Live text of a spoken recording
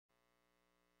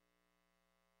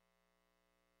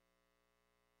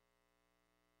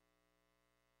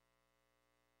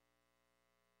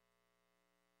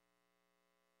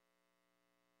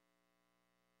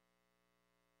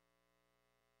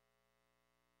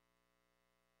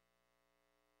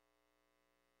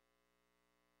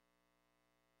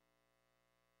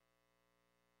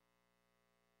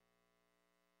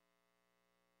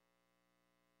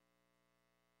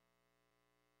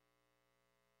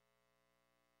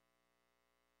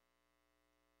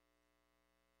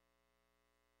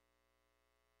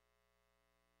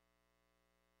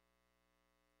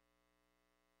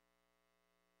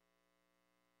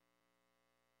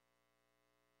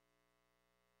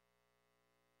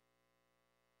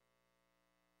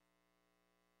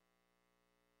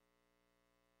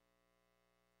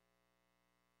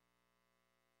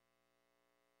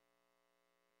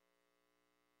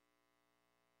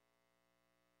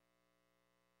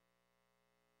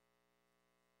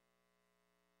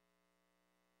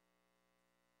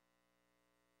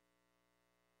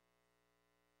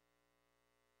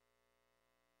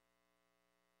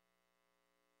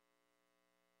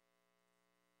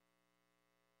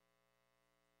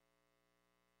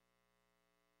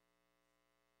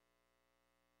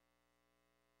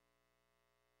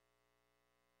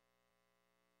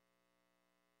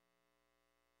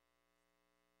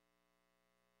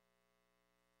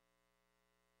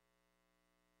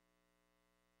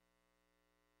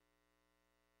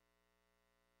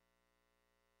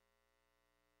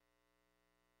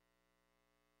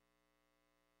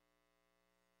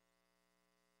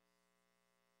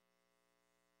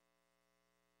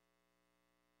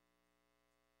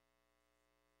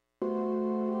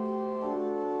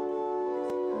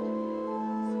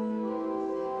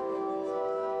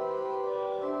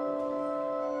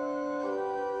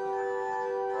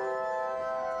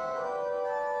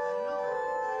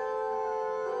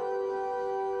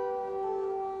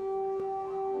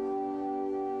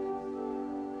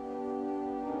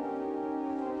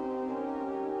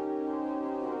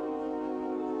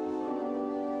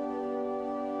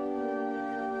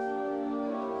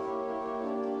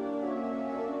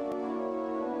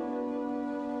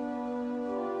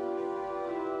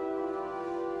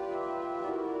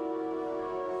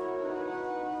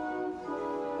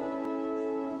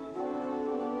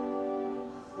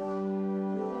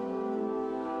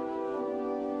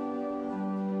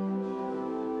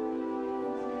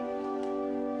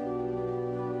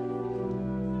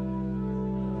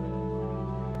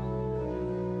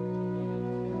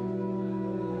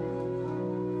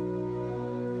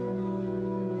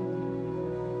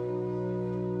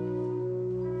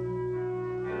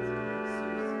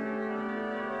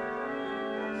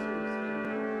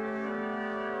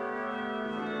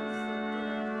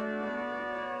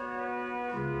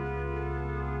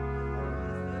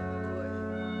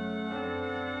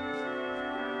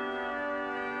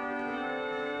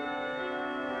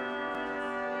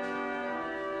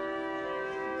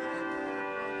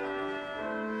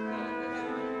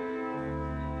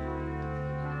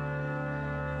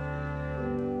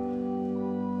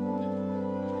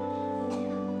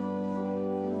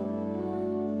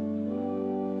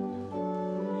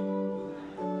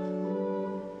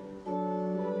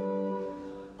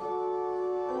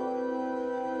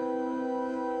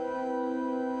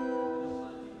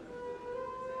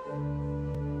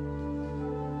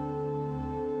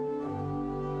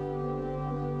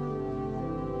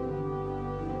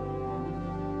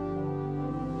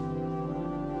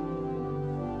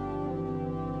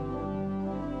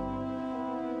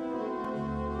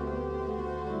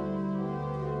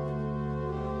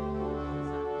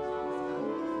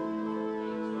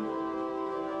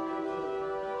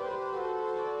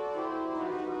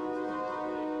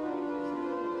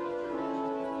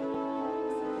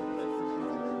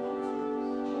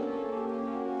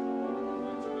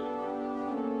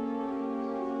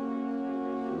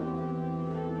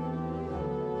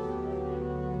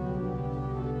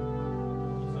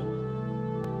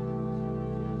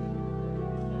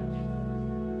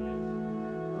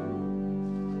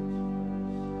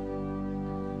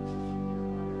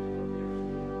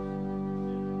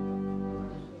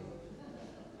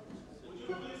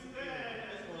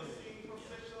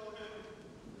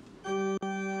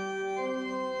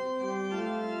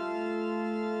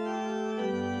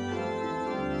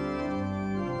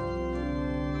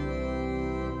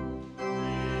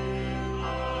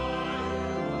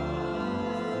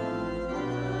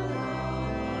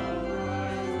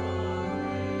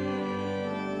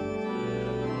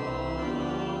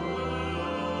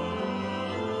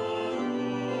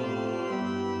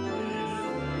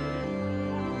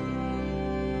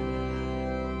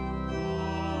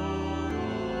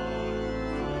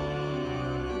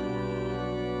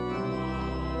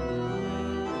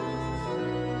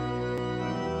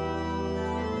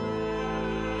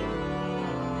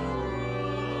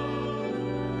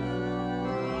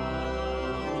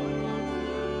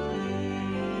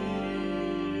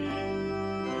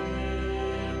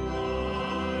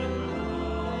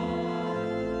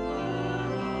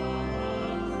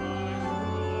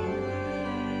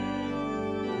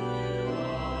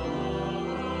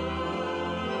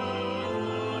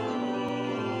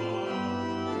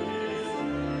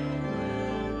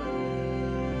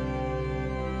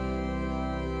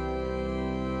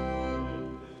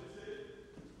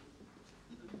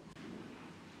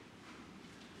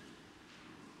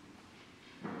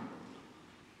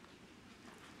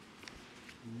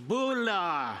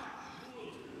Bula.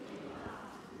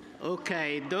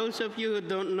 Okay, those of you who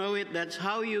don't know it, that's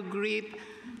how you greet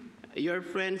your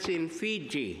friends in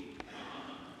Fiji.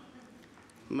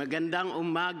 Magandang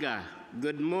umaga.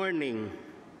 Good morning.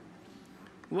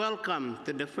 Welcome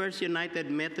to the First United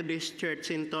Methodist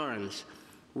Church in Torrance.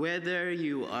 Whether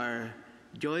you are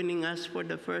joining us for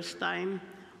the first time,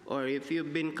 or if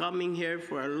you've been coming here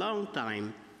for a long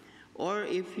time, or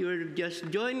if you're just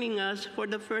joining us for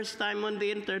the first time on the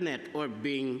internet, or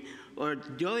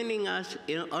joining us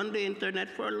on the internet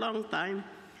for a long time,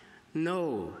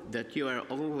 know that you are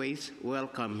always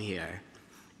welcome here.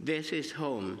 This is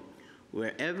home,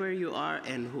 wherever you are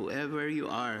and whoever you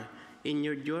are in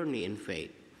your journey in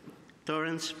faith.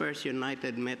 Torrance First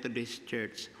United Methodist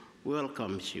Church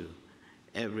welcomes you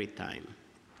every time.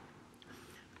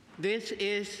 This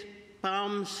is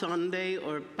Palm Sunday,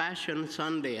 or Passion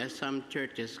Sunday, as some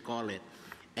churches call it.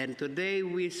 And today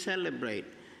we celebrate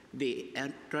the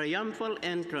triumphal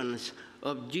entrance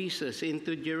of Jesus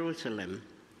into Jerusalem.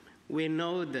 We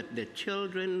know that the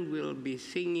children will be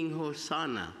singing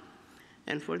Hosanna.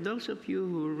 And for those of you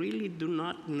who really do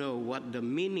not know what the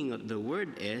meaning of the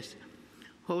word is,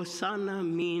 Hosanna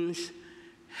means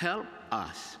help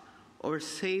us or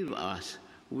save us,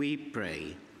 we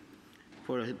pray.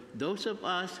 For those of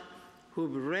us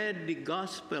who've read the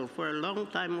gospel for a long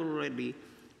time already,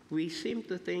 we seem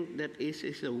to think that it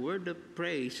is a word of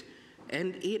praise,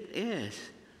 and it is,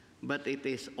 but it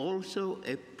is also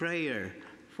a prayer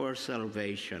for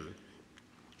salvation.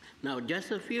 Now,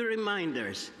 just a few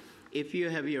reminders. If you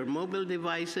have your mobile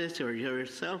devices or your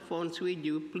cell phones with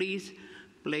you, please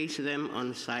place them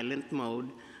on silent mode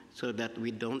so that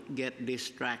we don't get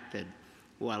distracted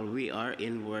while we are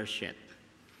in worship.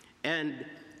 And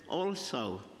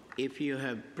also, if you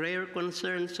have prayer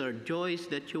concerns or joys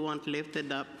that you want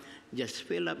lifted up, just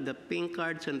fill up the pink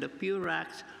cards on the pew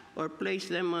racks or place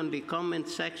them on the comment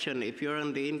section if you're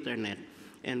on the internet,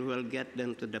 and we'll get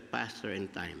them to the pastor in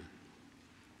time.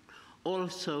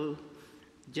 Also,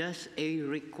 just a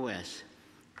request.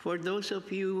 For those of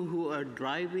you who are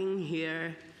driving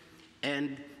here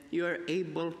and you're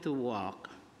able to walk,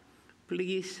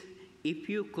 please, if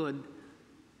you could,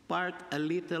 park a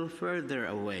little further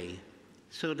away,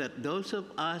 so that those of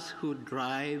us who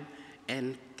drive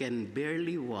and can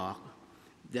barely walk,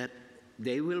 that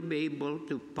they will be able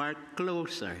to park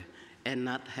closer and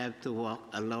not have to walk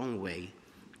a long way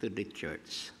to the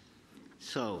church.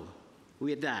 So,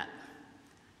 with that,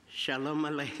 Shalom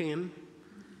Aleichem,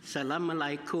 Salam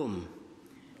Alaikum.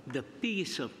 The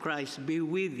peace of Christ be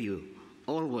with you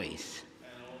always.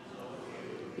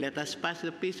 Let us pass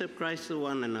the peace of Christ to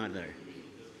one another.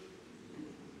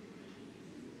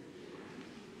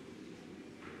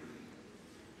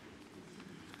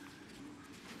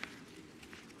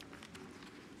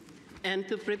 And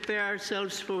to prepare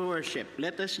ourselves for worship,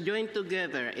 let us join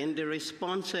together in the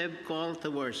responsive call to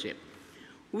worship.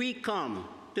 We come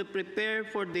to prepare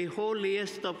for the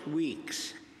holiest of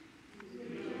weeks.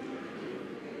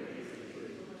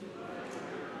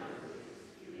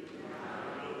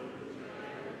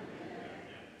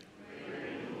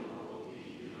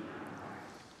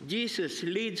 Jesus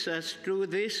leads us through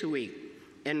this week,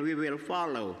 and we will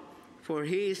follow, for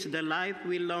he is the life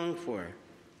we long for.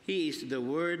 He is the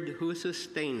Word who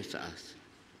sustains us.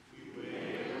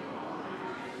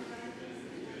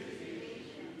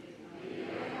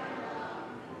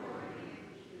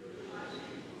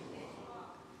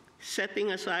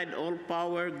 Setting aside all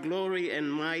power, glory,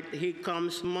 and might, he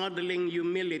comes modeling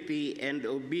humility and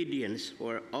obedience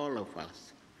for all of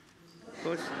us.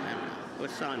 Hosanna,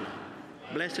 Hosanna.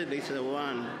 Blessed is the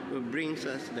one who brings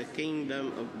us the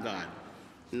kingdom of God.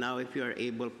 Now, if you are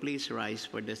able, please rise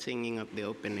for the singing of the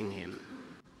opening hymn.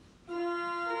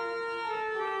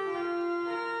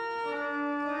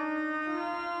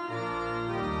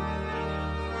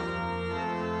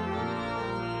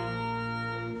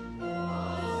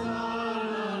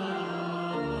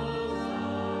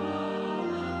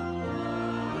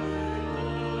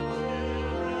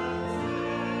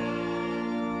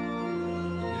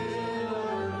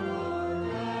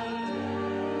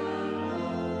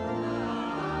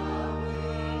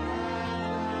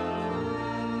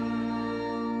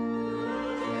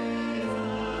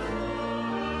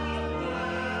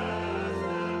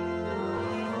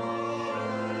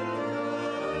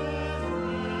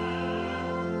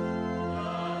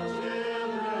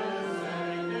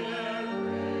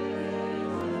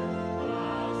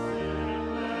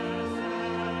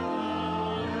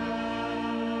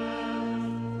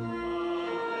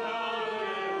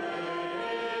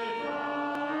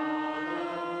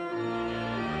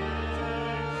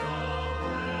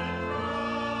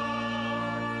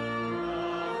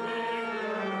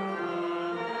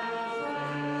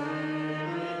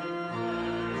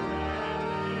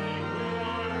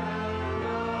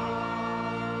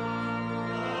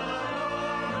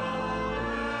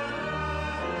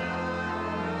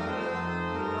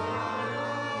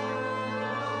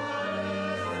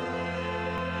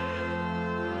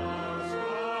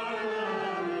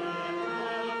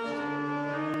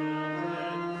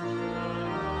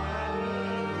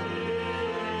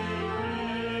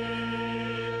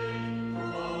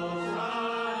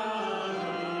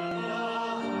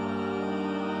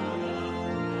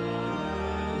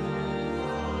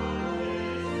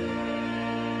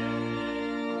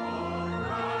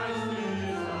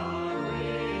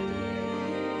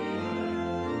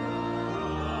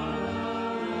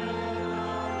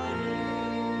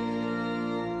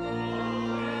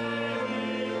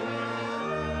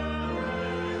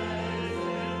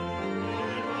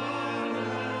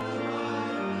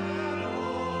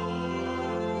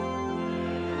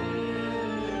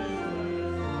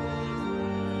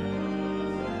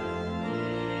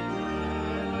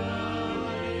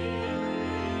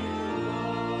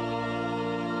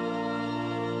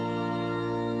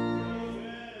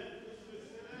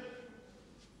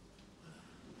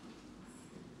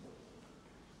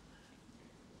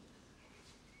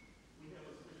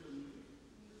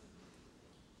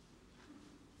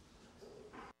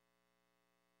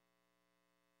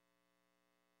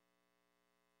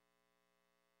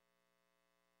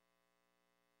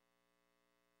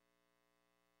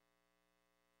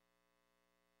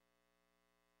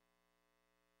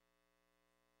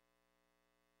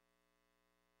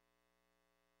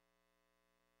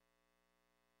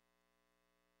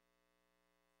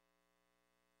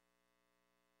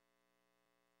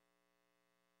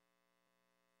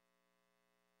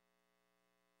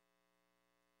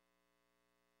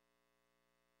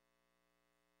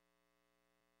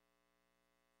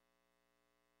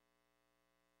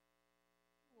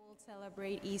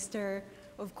 Celebrate Easter,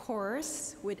 of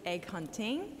course, with egg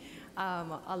hunting.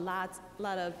 A lot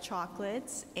of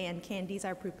chocolates and candies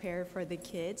are prepared for the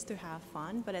kids to have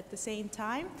fun, but at the same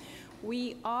time,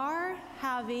 we are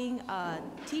having a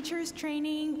teacher's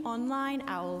training online.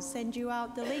 I will send you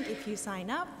out the link if you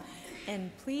sign up. And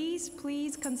please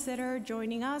consider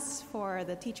joining us for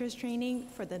the teacher's training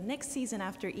for the next season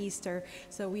after Easter,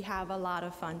 so we have a lot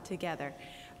of fun together.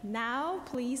 Now,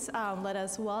 please let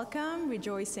us welcome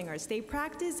Rejoice Singers. They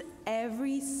practice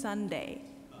every Sunday,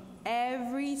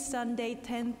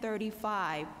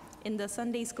 10:35 in the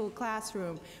Sunday school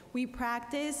classroom. We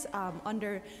practice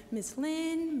under Miss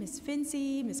Lynn, Miss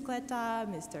Fincy, Miss Cleta,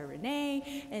 Mr.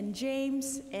 Renee, and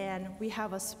James, and we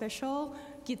have a special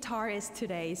guitarist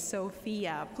today,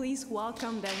 Sophia. Please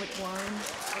welcome them with warm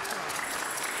applause.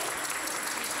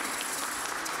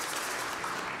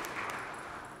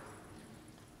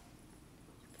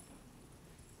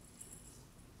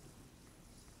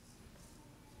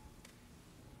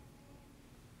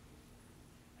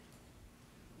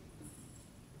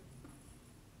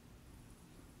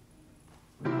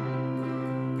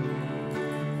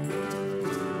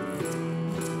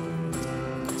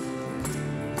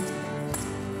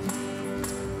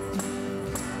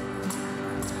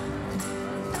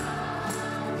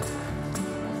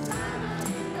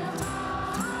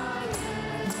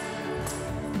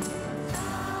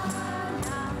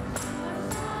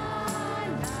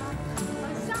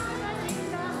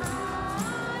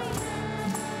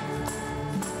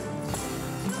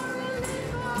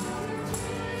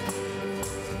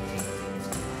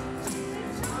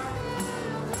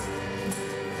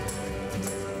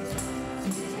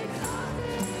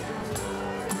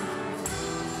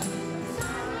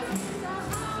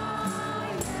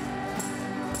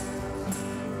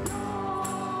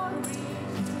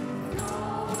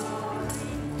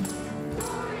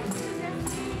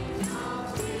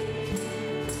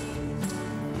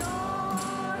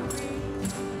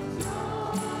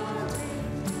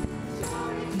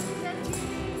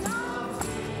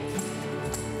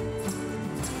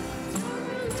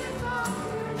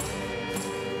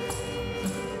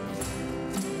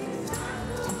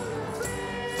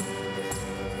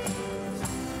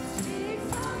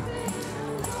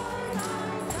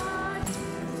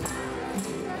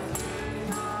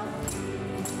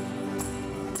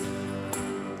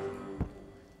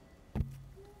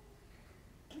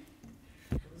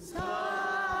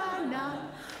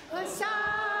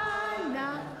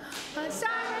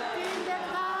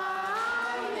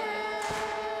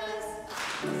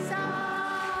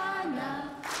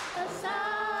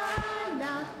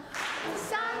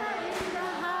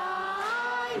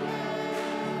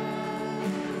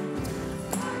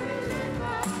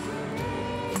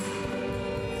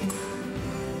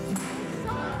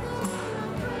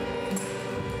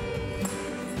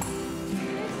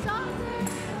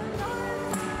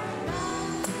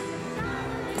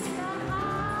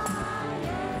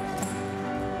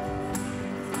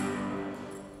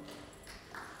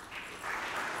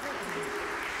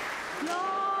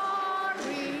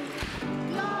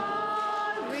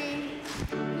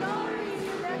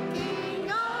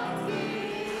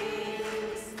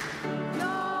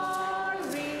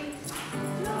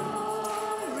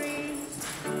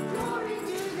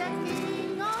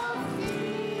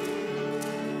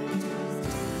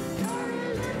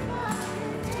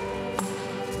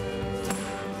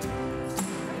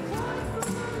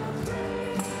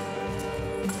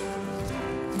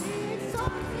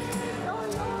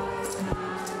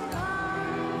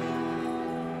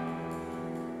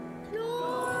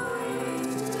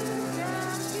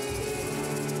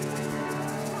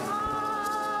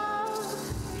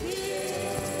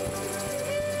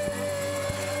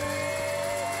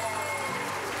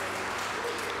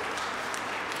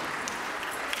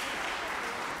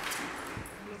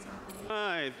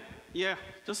 Yeah,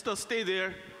 just stay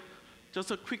there.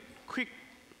 Just a quick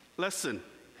lesson.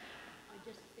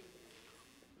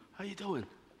 How you doing?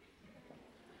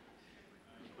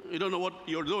 You don't know what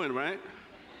you're doing, right?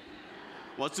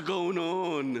 What's going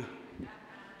on?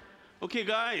 Okay,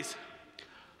 guys.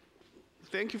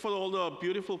 Thank you for all the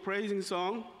beautiful praising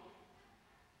song.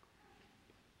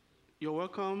 You're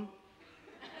welcome.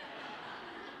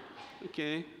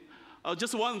 Okay.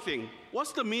 Just one thing.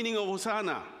 What's the meaning of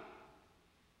Hosanna?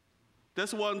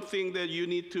 That's one thing that you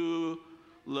need to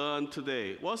learn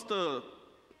today.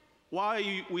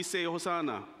 Why we say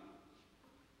Hosanna?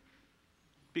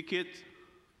 Pick it.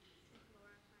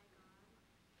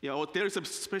 Yeah, well, there's a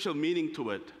special meaning to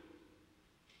it.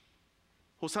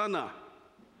 Hosanna.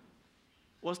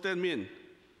 What's that mean?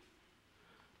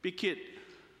 Pick it.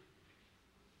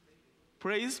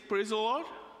 Praise the Lord.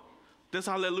 That's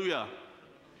hallelujah.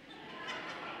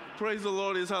 Praise the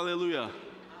Lord is hallelujah.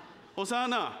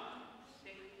 Hosanna.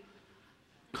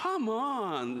 Come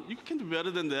on, you can do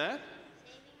better than that.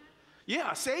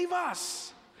 Yeah, save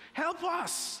us. Help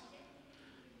us.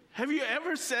 Have you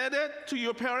ever said it to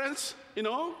your parents? You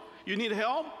know, you need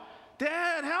help?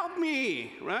 Dad, help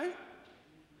me, right?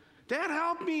 Dad,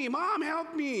 help me. Mom,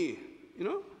 help me. You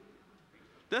know?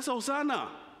 That's Hosanna.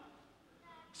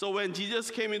 So when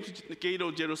Jesus came into the gate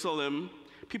of Jerusalem,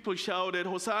 people shouted,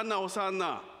 Hosanna,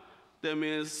 Hosanna. That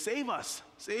means save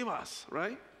us,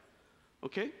 right?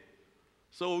 Okay?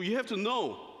 So you have to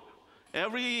know,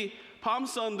 every Palm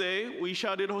Sunday, we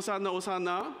shouted Hosanna,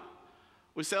 Hosanna.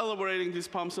 We're celebrating this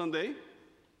Palm Sunday,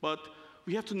 but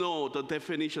we have to know the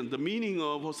definition, the meaning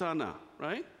of Hosanna,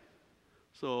 right?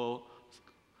 So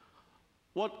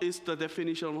what is the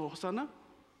definition of Hosanna?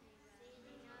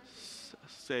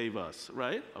 Save us,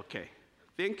 right? Okay.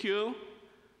 Thank you.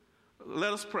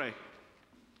 Let us pray.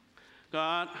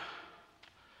 God,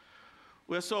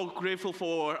 we're so grateful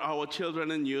for our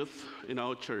children and youth in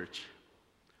our church.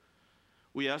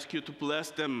 We ask you to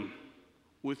bless them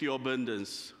with your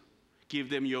abundance. Give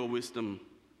them your wisdom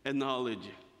and knowledge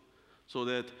so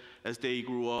that as they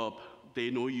grow up, they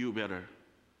know you better.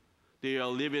 They are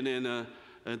living in a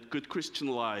good Christian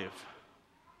life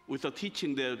with the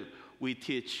teaching that we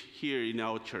teach here in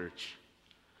our church.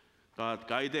 God,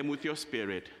 guide them with your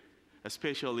spirit,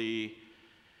 especially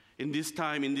in this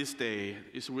time, in this day.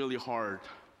 It's really hard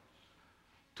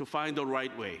to find the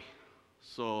right way.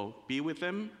 So be with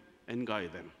them and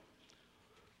guide them.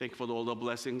 Thank you for all the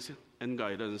blessings and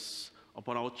guidance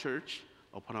upon our church,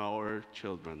 upon our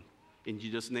children. In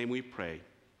Jesus' name we pray.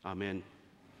 Amen.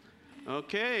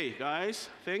 Okay, guys,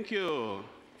 thank you.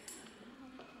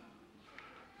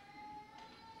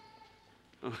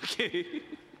 Okay.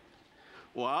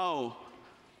 Wow,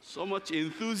 so much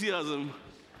enthusiasm.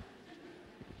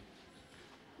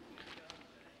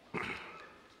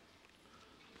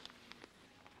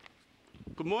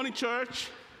 Good morning, church.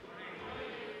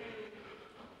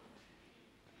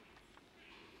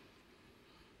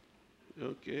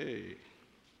 Okay.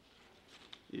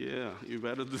 Yeah, you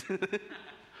better do that.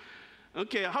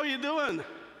 Okay, how you doing? Good.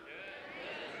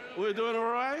 We're doing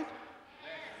all right?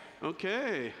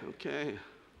 Okay, okay.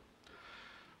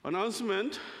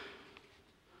 Announcement.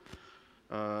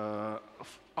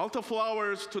 Altar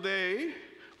flowers today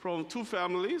from two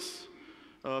families.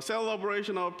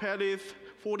 Celebration of Patty's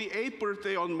 48th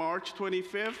birthday on March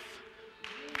 25th.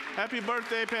 Happy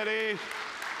birthday, Patty.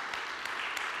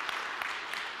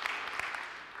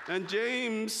 And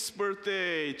James'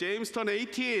 birthday. James turned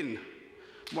 18,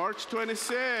 March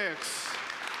 26th.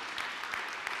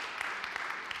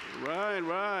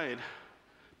 Right.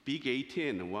 Big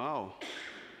 18, wow.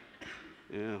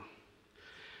 Yeah.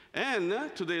 And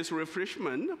today's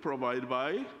refreshment provided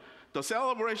by the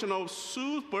celebration of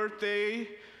Sue's birthday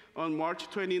on March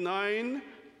 29,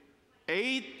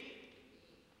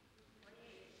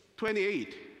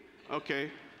 28.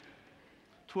 Okay.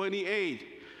 28.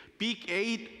 Big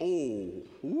 8-0.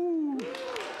 Ooh.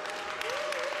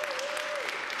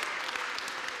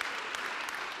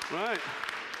 Right.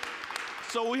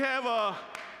 So we have a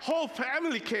whole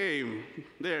family came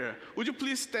there. Would you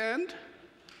please stand?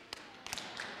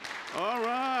 All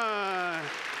right.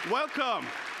 Welcome.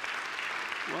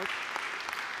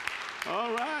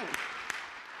 All right.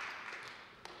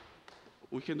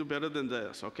 We can do better than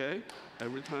this, okay?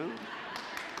 Every time.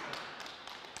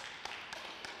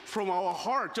 From our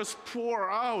heart, just pour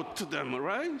out to them, all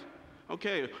right?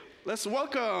 Okay, let's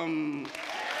welcome.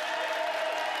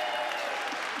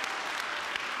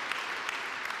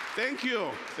 Thank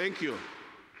you.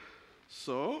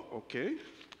 So, okay.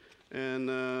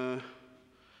 And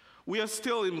we are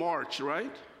still in March,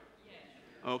 right? Yes.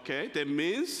 Okay, that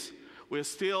means we're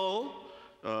still,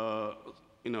 the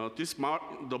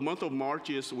month of March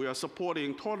is we are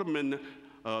supporting Toberman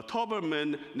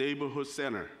Neighborhood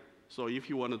Center. So if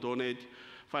you want to donate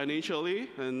financially,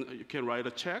 and you can write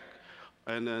a check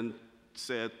and then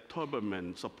say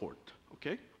Toberman support,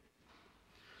 okay?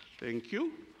 Thank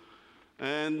you.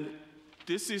 And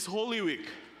this is Holy Week,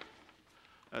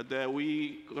 that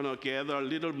we gonna gather a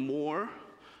little more.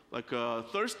 Like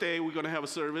Thursday, we're gonna have a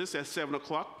service at 7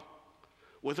 o'clock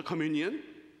with a communion.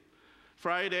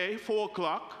 Friday, 4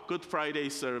 o'clock, Good Friday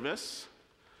service.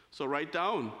 So write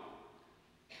down.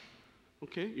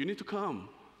 Okay, you need to come.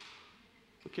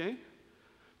 Okay?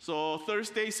 So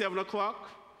Thursday, 7 o'clock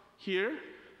here.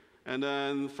 And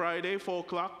then Friday, 4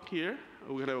 o'clock here.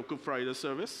 We're going to have a Good Friday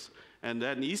service. And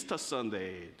then Easter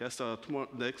Sunday. That's tomorrow,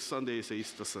 next Sunday is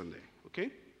Easter Sunday. Okay?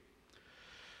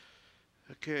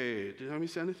 Okay, did I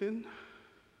miss anything?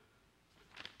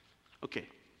 Okay.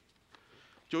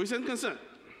 Joys and concern.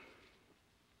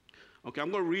 Okay,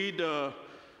 I'm going to read a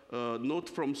note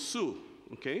from Sue,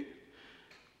 okay?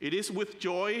 It is with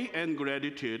joy and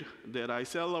gratitude that I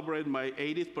celebrate my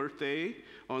 80th birthday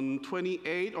on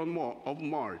 28th of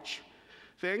March.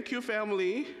 Thank you,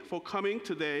 family, for coming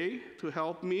today to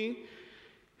help me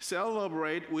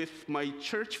celebrate with my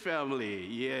church family.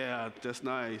 Yeah, that's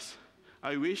nice.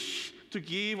 I wish to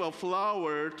give a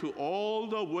flower to all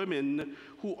the women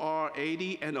who are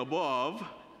 80 and above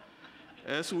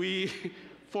as we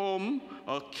form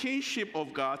a kinship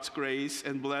of God's grace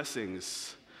and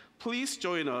blessings. Please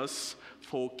join us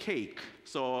for cake.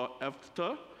 So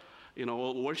after,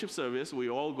 worship service, we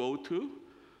all go to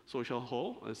social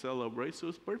hall and celebrate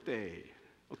Sue's birthday.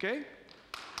 Okay?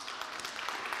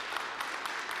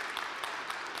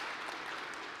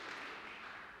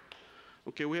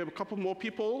 Okay, we have a couple more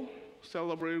people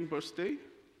celebrating birthday.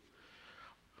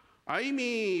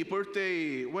 Amy,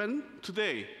 birthday, when?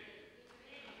 Today.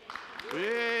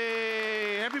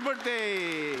 Yay, happy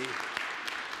birthday.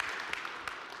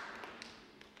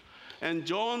 And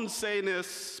John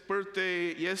Sainet's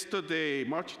birthday yesterday,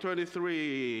 March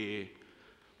 23.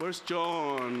 Where's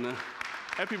John?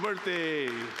 Happy birthday.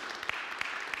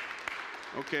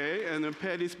 Okay, and then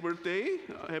Patty's birthday.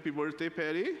 Happy birthday,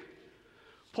 Patty.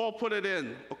 Paul put it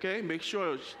in, okay? Make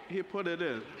sure he put it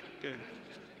in, okay?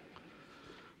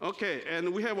 Okay,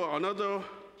 and we have another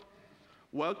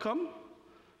welcome.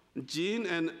 Jean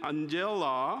and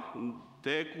Angela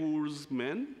de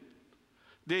Guzman.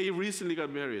 They recently got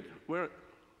married. Where?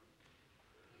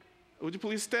 Would you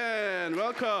please stand?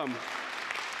 Welcome.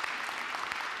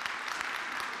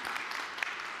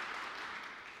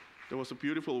 There was a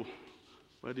beautiful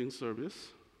wedding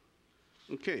service.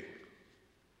 Okay.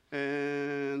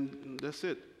 And that's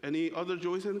it. Any other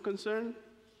joys and concern?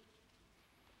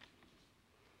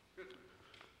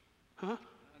 Huh?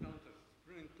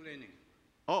 Spring cleaning.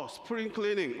 Oh, spring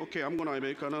cleaning. Okay, I'm gonna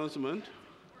make an announcement.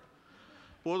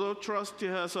 Board of Trustees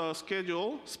has a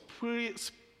schedule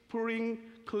spring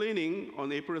cleaning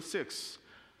on April 6th,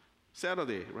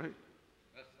 Saturday, right?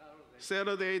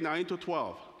 Saturday, 9 to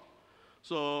 12.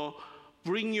 So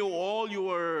bring all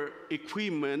your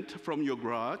equipment from your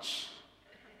garage,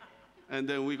 and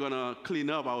then we're gonna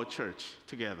clean up our church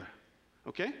together,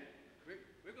 okay?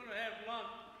 We're gonna have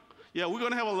lunch. Yeah, we're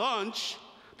gonna have a lunch.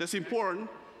 That's important.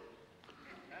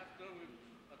 After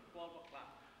at 12 o'clock.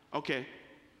 Okay.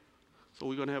 So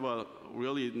we're gonna have a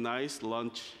really nice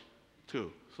lunch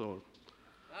too. So.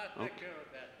 I'll take care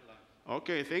of that lunch.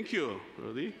 Okay, thank you,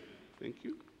 Rudy. Thank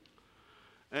you.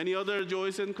 Any other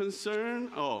joys and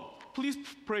concern? Oh, please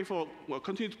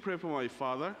continue to pray for my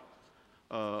father.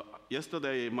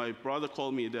 Yesterday, my brother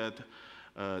called me that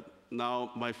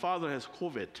now my father has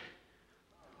COVID.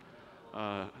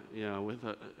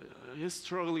 He's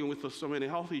struggling with so many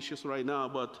health issues right now,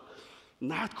 but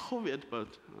not COVID, but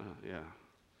yeah.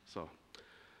 So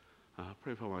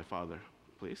pray for my father,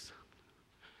 please.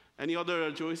 Any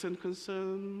other joys and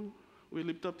concern we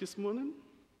lift up this morning?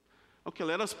 Okay,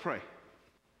 let us pray.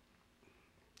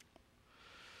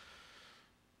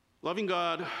 Loving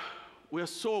God, we are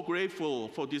so grateful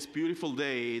for this beautiful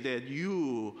day that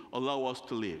you allow us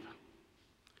to live.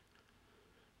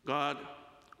 God,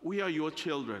 we are your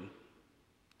children,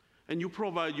 and you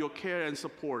provide your care and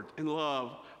support and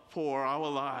love for our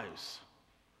lives.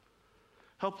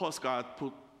 Help us, God,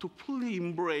 to fully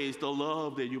embrace the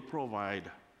love that you provide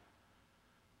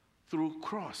through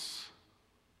cross.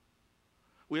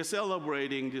 We are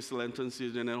celebrating this Lenten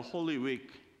season and Holy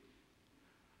Week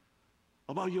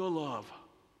about your love,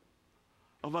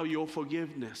 about your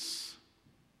forgiveness.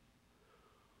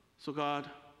 So God,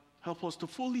 help us to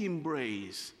fully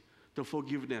embrace the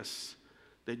forgiveness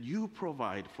that you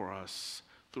provide for us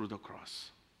through the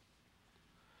cross.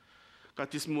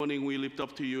 God, this morning we lift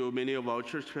up to you many of our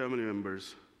church family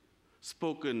members,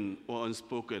 spoken or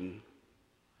unspoken.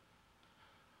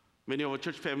 Many of our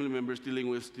church family members dealing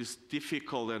with this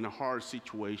difficult and hard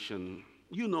situation.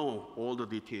 You know all the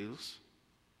details.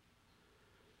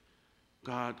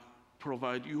 God,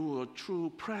 provide you a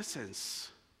true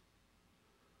presence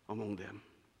among them.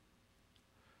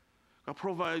 God,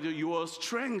 provide your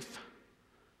strength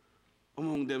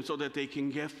among them so that they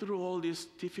can get through all these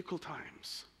difficult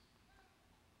times.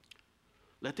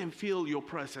 Let them feel your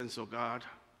presence, oh God.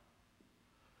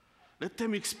 Let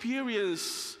them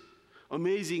experience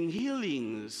amazing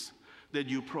healings that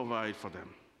you provide for them.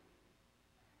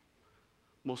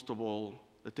 Most of all,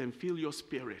 let them feel your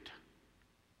spirit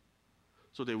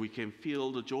so that we can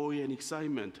feel the joy and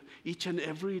excitement each and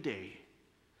every day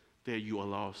that you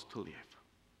allow us to live.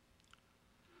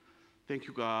 Thank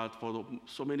you, God, for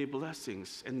so many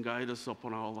blessings and guidance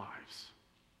upon our lives,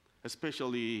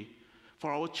 especially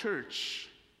for our church.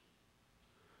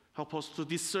 Help us to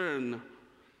discern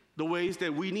the ways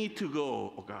that we need to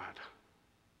go, oh God.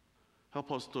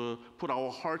 Help us to put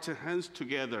our hearts and hands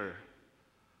together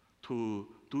to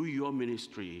do your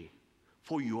ministry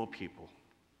for your people.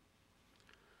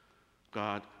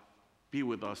 God, be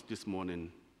with us this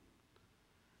morning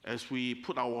as we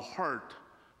put our heart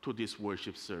to this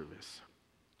worship service.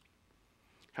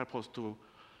 Help us to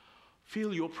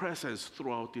feel your presence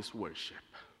throughout this worship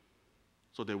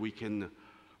so that we can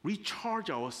recharge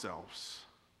ourselves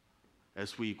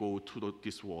as we go to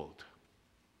this world.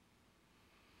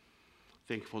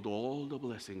 Thank you for all the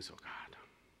blessings of God.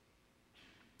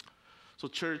 So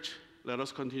church, let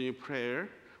us continue prayer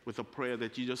with a prayer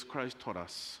that Jesus Christ taught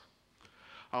us.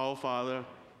 Our Father,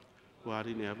 who art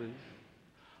in heaven,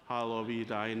 hallowed be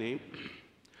thy name.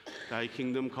 Thy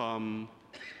kingdom come,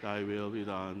 thy will be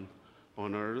done,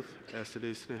 on earth as it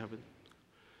is in heaven.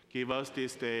 Give us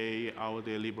this day our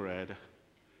daily bread,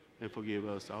 and forgive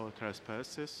us our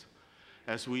trespasses,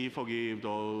 as we forgive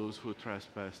those who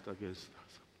trespass against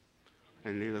us.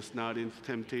 And lead us not into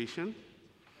temptation,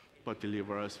 but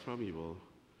deliver us from evil.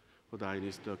 For thine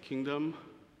is the kingdom,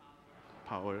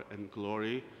 power, and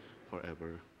glory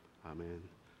forever. Amen.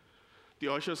 The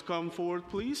ushers come forward,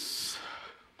 please.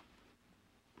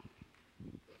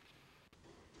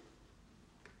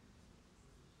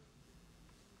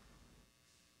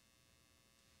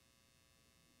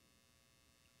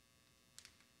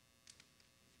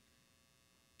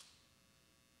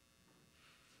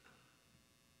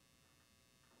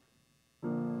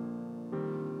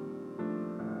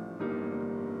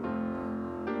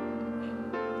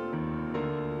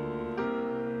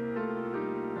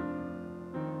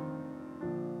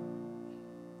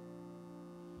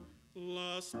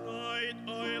 Last night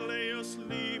I lay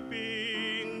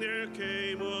a-sleeping, there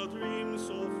came a dream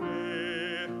so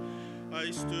fair. I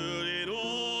stood in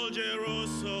old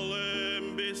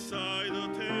Jerusalem beside the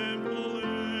temple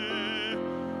there.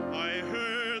 I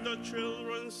heard the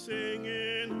children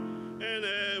singing, and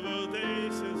ever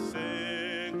they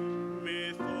sang.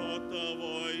 Methought the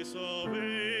voice of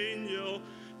angel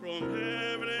from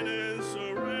heaven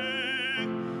answering.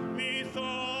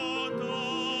 Methought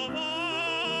the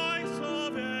voice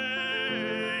of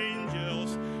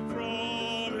angels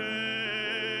from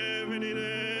heaven answering.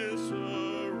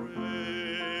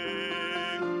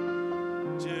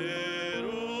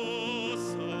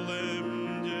 Jerusalem,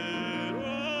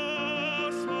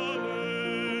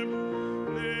 Jerusalem,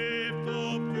 lift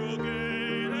up your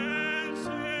gate and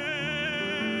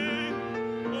sing,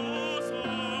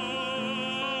 Hosanna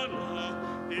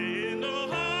in the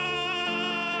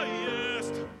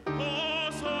highest,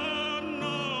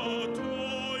 Hosanna to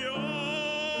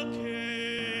your King.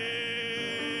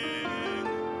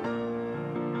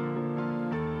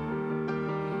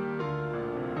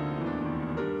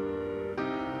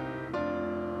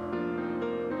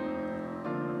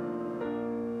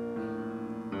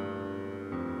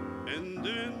 And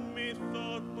then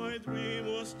methought my dream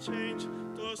was changed,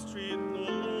 the street no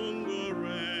longer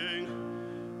rang.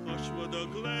 Hushed were the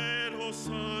glad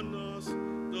hosannas,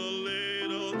 the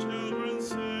little children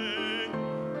sang.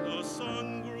 The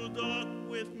sun grew dark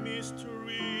with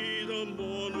mystery, the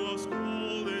morn was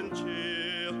cold and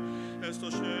chill, as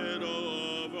the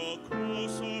shadow of a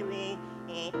cross sorrow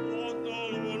upon the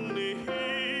lonely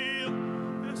hill,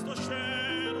 as the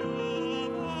shadow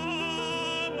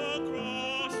of a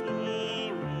cross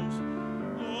sorrows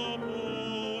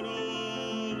upon a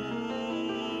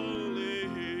lonely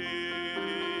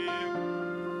hill.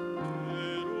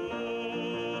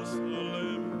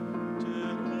 Jerusalem,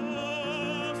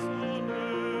 Jerusalem,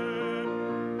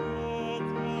 look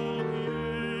how the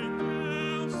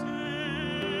angels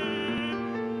sing,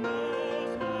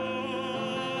 Hosanna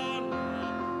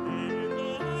in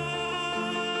the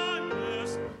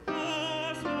highest,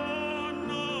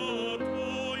 Hosanna to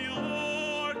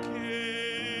your King.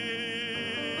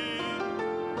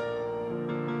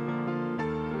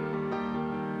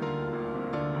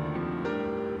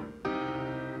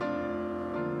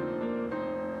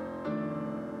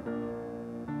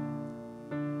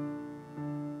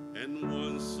 And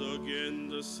once again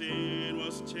the scene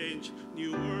was changed,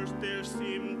 new earth there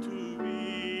seemed to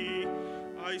be.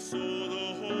 I saw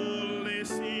the holy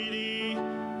city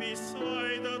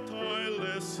beside the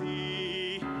tideless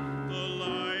sea. The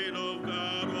light of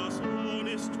God was on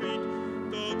its street,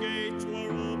 the gates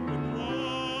were open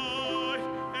wide,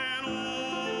 and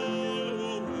all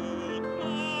who would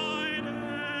might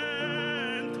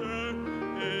enter,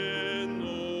 and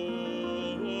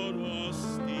no one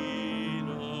was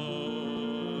denied.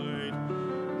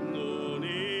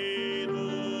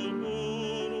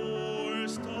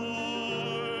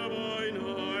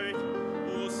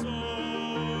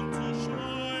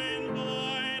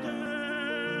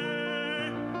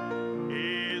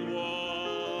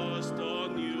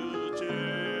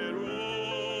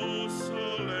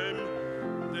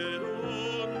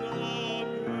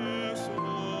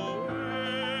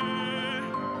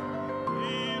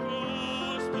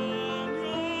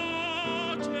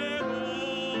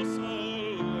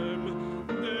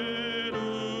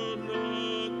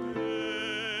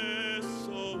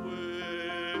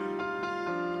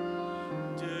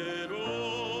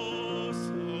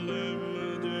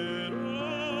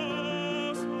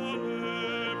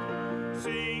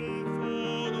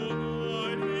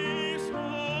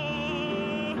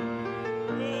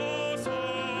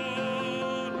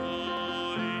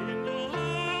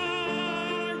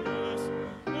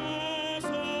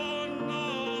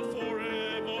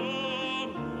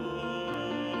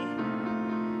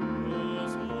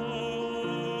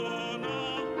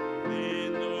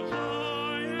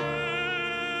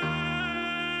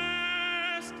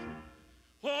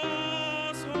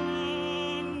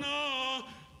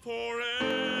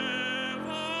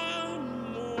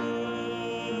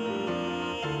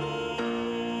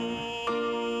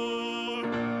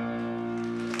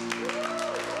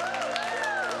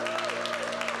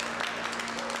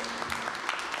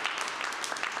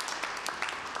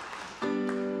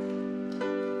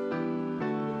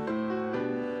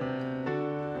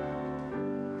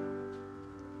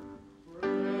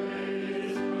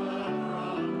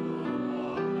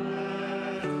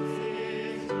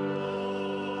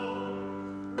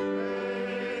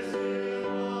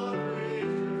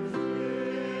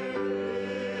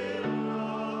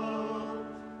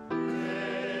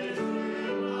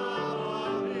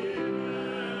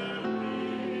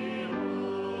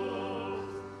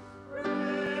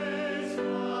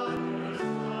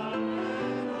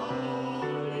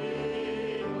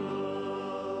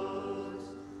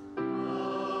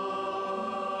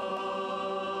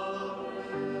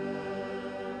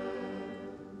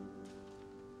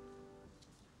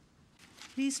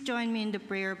 Please join me in the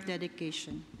prayer of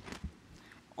dedication.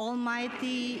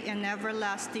 Almighty and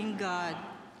everlasting God,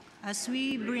 as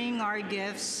we bring our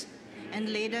gifts and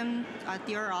lay them at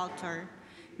your altar,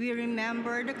 we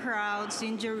remember the crowds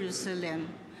in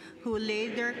Jerusalem who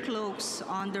laid their cloaks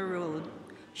on the road,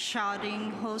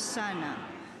 shouting, Hosanna,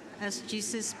 as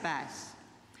Jesus passed.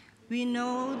 We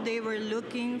know they were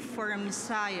looking for a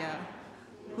Messiah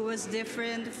who was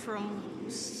different from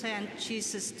sent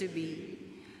Jesus to be,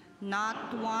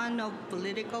 not one of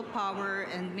political power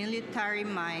and military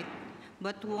might,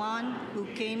 but one who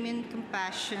came in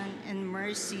compassion and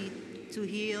mercy to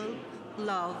heal,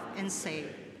 love, and save.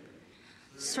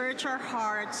 Search our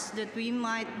hearts that we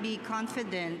might be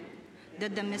confident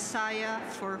that the Messiah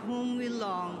for whom we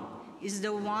long is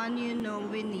the one you know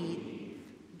we need,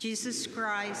 Jesus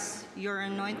Christ, your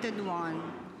anointed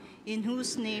one, in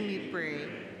whose name we pray.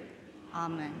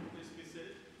 Amen.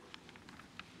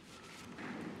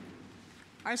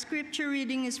 Our scripture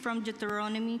reading is from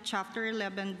Deuteronomy chapter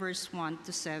 11, verse 1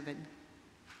 to 7.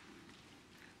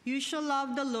 You shall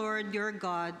love the Lord your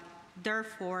God,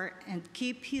 therefore, and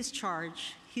keep his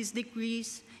charge, his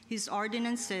decrees, his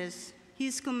ordinances,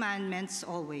 his commandments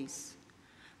always.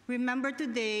 Remember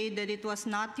today that it was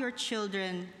not your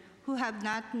children who have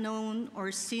not known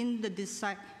or seen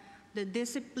the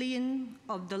discipline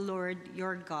of the Lord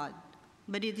your God,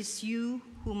 but it is you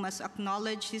who must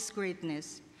acknowledge his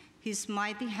greatness, his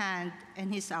mighty hand,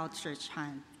 and his outstretched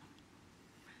hand.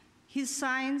 His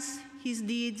signs, his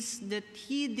deeds that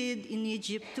he did in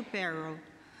Egypt to Pharaoh,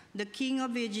 the king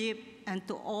of Egypt, and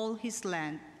to all his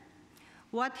land.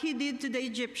 What he did to the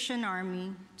Egyptian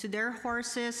army, to their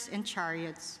horses and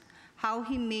chariots, how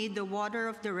he made the water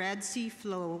of the Red Sea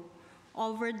flow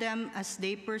over them as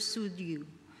they pursued you,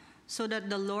 so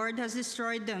that the Lord has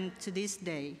destroyed them to this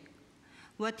day.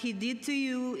 What he did to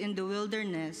you in the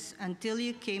wilderness until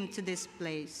you came to this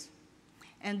place,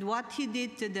 and what he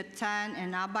did to Dathan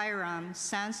and Abiram,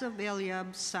 sons of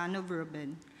Eliab, son of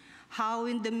Reuben, how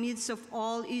in the midst of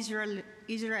all Israel,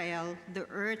 the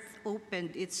earth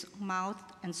opened its mouth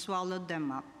and swallowed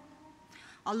them up,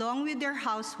 along with their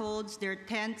households, their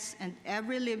tents, and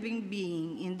every living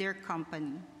being in their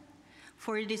company.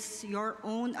 For it is your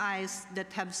own eyes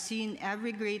that have seen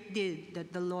every great deed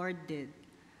that the Lord did.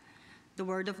 The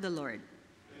word of the Lord.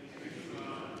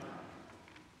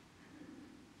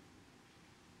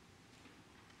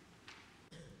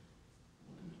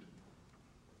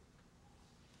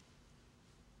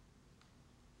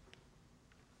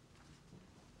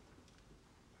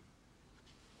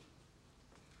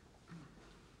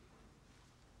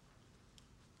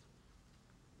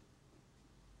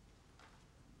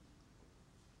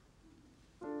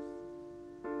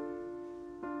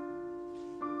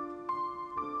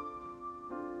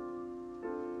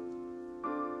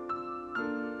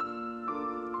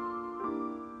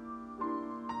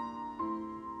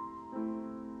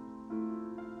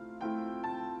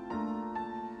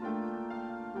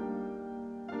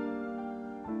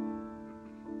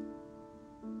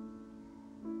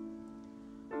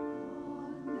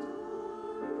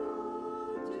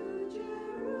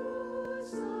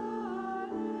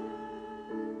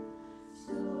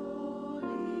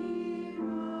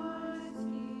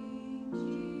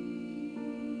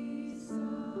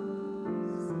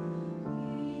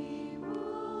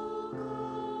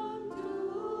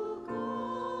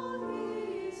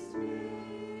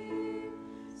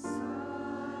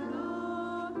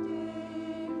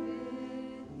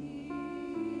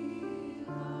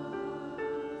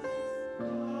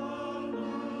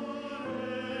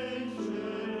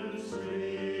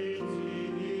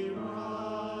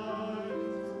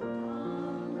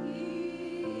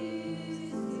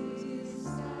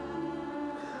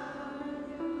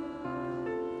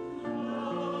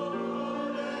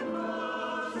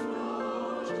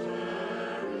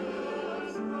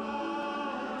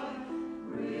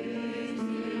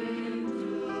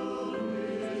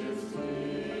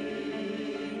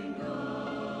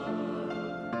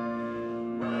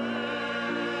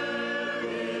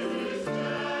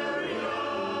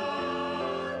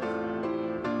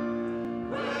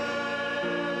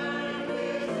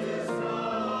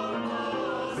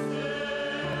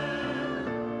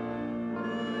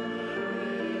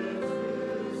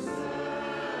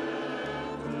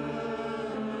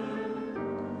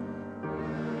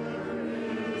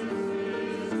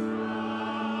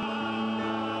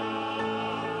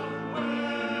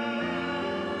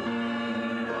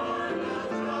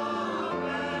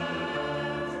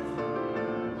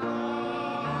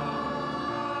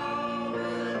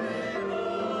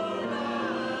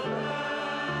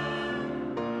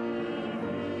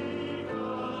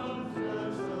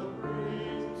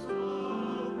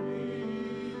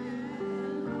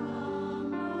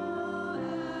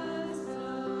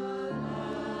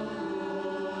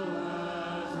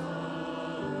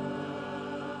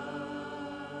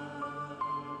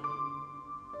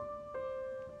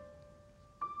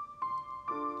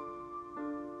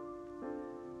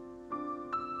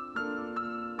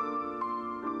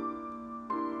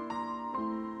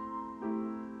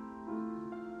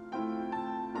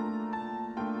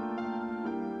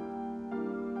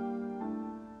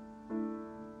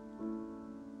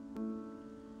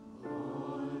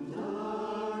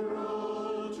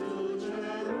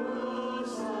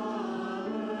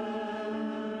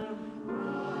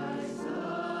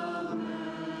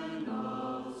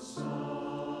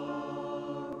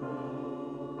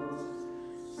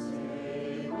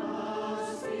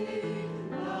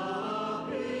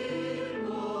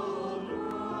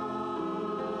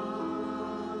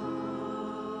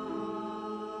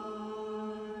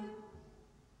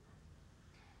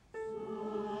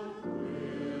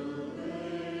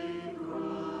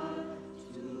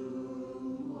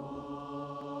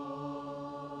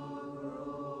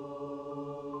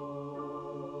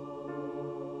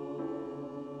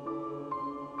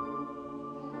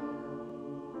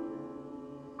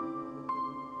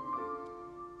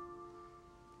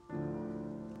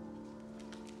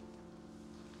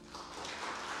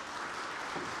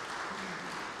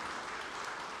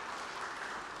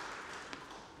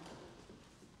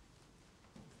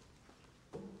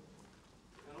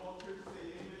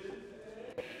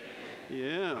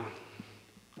 Yeah.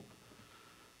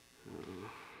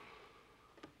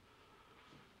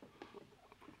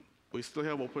 We still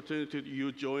have opportunity.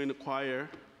 You join the choir.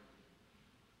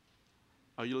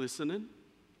 Are you listening?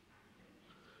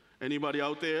 Anybody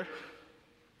out there?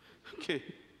 Okay.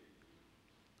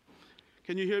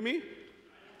 Can you hear me?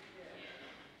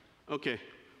 Okay.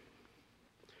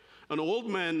 An old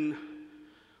man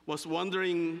was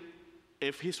wondering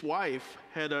if his wife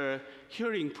had a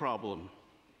hearing problem.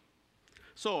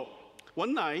 So,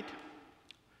 one night,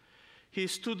 he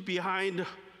stood behind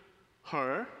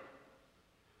her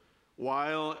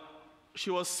while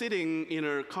she was sitting in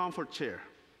her comfort chair.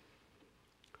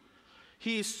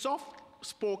 He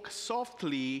spoke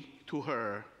softly to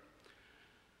her,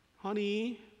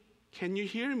 "Honey, can you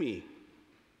hear me?"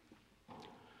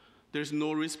 There's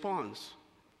no response.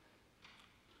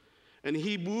 And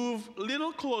he moved a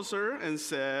little closer and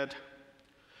said,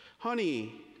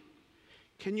 "Honey,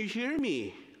 can you hear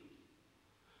me?"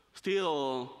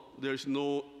 Still, there's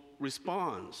no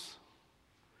response.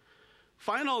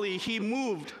 Finally, he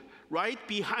moved right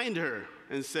behind her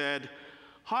and said,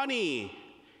 "Honey,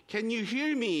 can you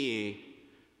hear me?"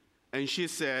 And she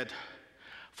said,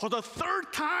 "For the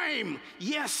third time,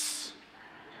 yes."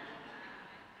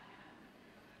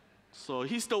 So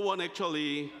he's the one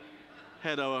actually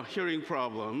had a hearing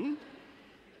problem.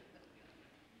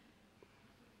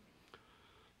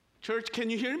 Church, can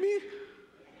you hear me?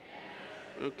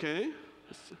 Yes. Okay.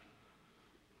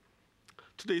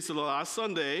 Today is the last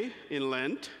Sunday in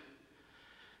Lent.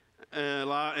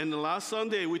 And the last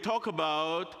Sunday, we talk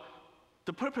about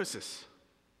the purposes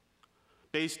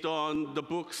based on the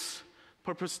books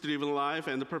Purpose-Driven Life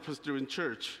and the Purpose-Driven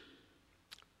Church.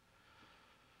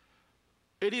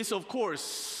 It is, of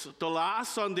course, the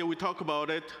last Sunday we talk about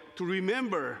it to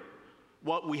remember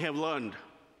what we have learned.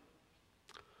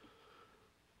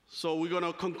 So we're going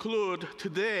to conclude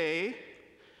today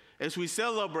as we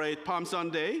celebrate Palm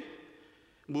Sunday,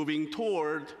 moving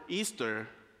toward Easter,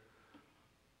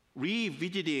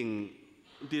 revisiting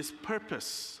this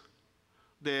purpose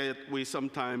that we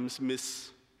sometimes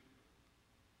miss.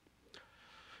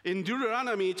 In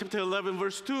Deuteronomy chapter 11,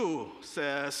 verse 2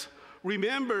 says,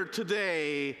 "Remember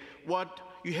today what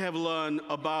you have learned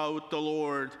about the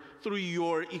Lord through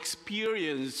your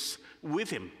experience with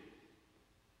him."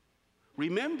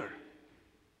 Remember.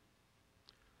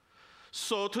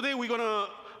 So today we're going to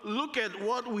look at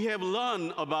what we have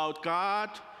learned about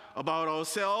God, about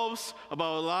ourselves,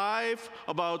 about life,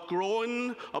 about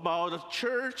growing, about the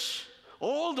church,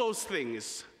 all those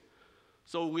things.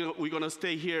 So we're going to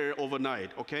stay here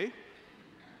overnight, okay?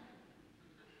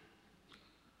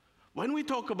 When we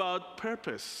talk about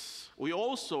purpose, we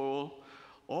also,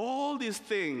 all these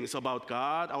things about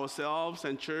God, ourselves,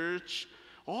 and church,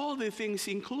 all the things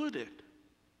included.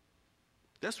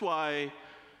 That's why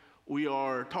we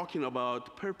are talking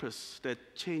about purpose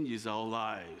that changes our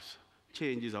lives,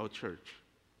 changes our church.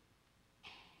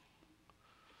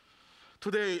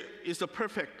 Today is a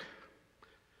perfect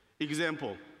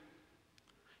example.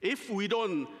 If we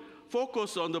don't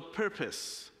focus on the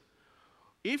purpose,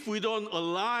 if we don't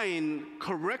align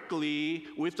correctly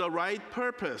with the right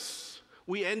purpose,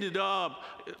 we ended up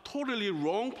totally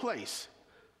wrong place.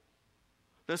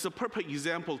 That's a perfect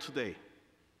example today.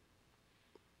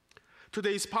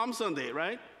 Today is Palm Sunday,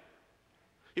 right?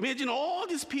 Imagine all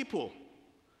these people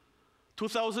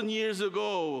 2,000 years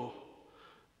ago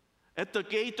at the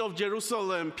gate of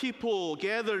Jerusalem, people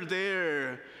gathered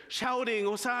there shouting,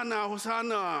 "Hosanna,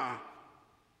 Hosanna."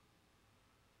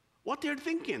 What they're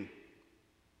thinking?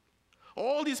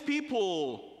 All these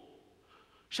people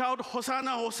shout,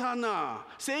 "Hosanna, Hosanna,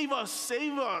 save us,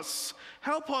 save us,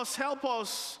 help us, help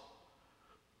us."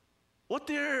 What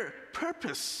their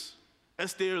purpose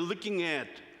as they're looking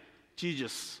at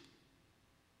Jesus?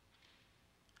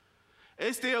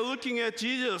 As they are looking at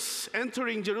Jesus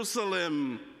entering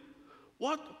Jerusalem,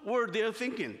 what were they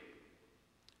thinking?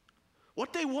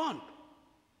 What they want?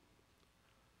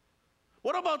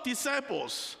 What about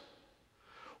disciples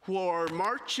who are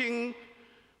marching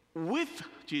with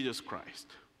Jesus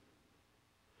Christ,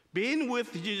 being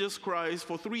with Jesus Christ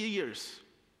for 3 years?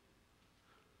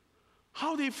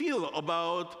 How they feel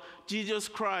about Jesus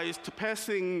Christ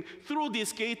passing through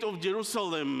this gate of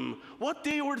Jerusalem, what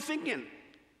they were thinking?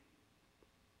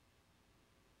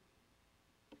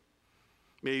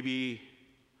 Maybe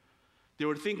they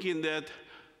were thinking that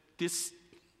this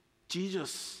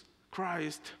Jesus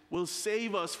Christ will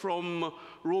save us from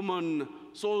Roman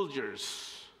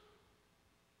soldiers.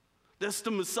 That's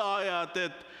the Messiah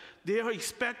that they are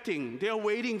expecting, they are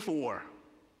waiting for.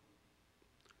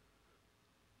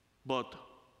 But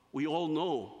we all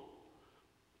know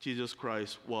Jesus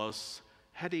Christ was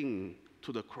heading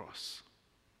to the cross.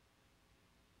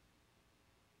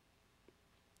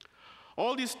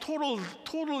 All this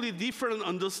totally different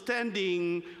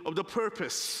understanding of the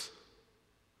purpose.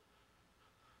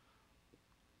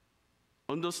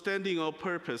 Understanding of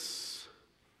purpose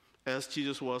as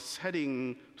Jesus was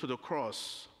heading to the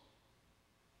cross.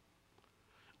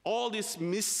 All this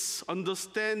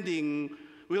misunderstanding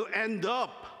will end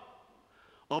up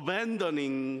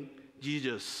abandoning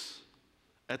Jesus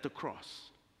at the cross.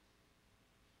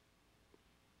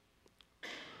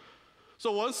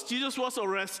 So once Jesus was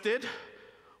arrested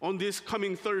on this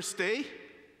coming Thursday,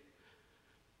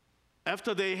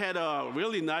 after they had a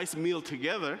really nice meal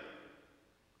together,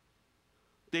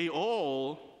 they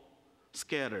all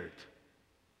scattered.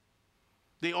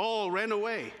 They all ran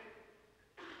away.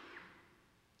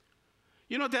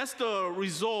 You know, that's the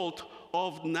result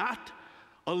of not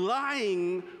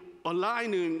aligning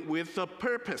with the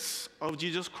purpose of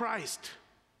Jesus Christ.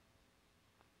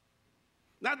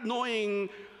 Not knowing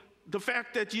the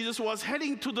fact that Jesus was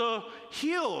heading to the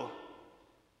hill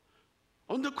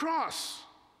on the cross.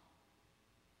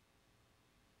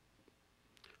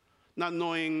 Not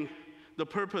knowing the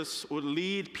purpose would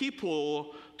lead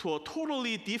people to a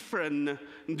totally different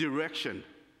direction.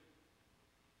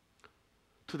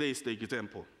 Today is the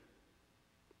example.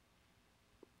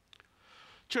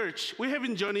 Church, we have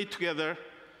been journeyed together,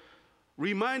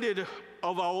 reminded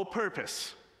of our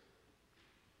purpose.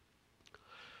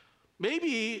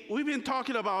 Maybe we've been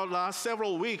talking about last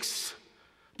several weeks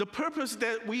the purpose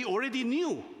that we already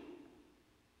knew.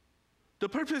 The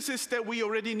purposes that we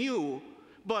already knew,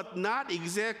 but not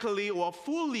exactly or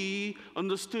fully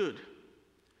understood.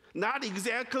 Not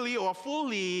exactly or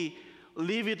fully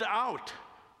live it out.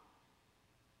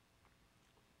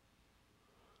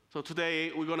 So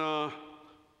today we're going to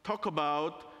talk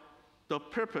about the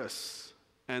purpose.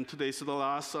 And today's the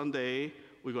last Sunday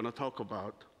we're going to talk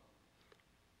about.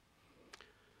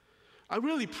 I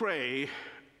really pray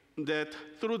that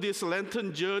through this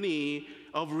Lenten journey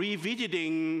of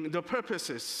revisiting the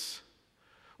purposes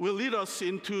will lead us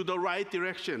into the right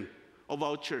direction of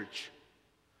our church,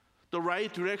 the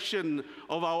right direction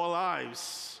of our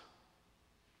lives.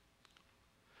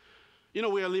 You know,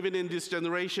 we are living in this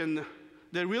generation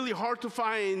that's really hard to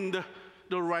find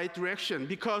the right direction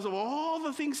because of all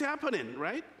the things happening,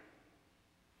 right?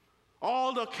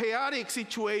 All the chaotic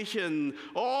situation,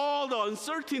 all the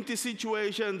uncertainty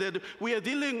situation that we are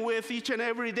dealing with each and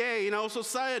every day in our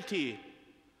society.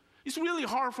 It's really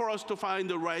hard for us to find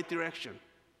the right direction.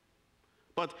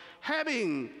 But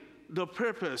having the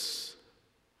purpose,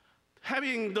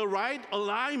 having the right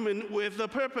alignment with the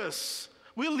purpose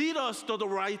will lead us to the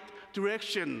right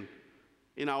direction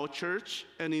in our church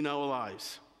and in our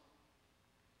lives.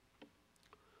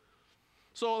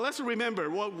 So let's remember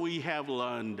what we have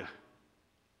learned.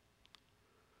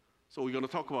 So we're going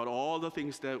to talk about all the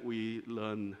things that we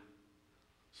learn.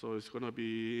 So it's going to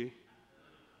be...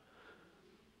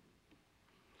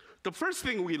 The first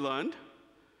thing we learned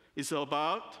is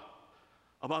about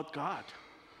God.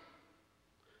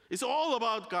 It's all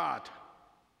about God,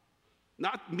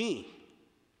 not me.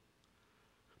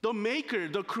 The maker,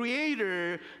 the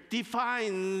creator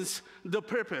defines the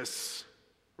purpose,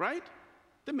 right?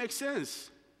 That makes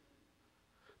sense.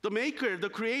 The maker, the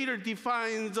creator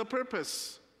defines the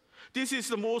purpose. This is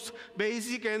the most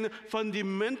basic and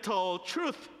fundamental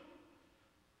truth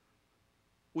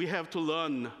we have to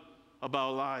learn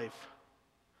about life.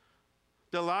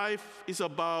 The life is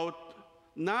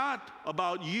not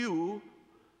about you,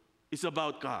 it's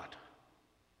about God.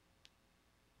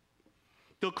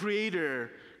 The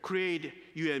Creator created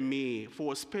you and me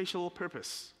for a special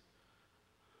purpose.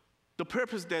 The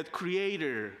purpose that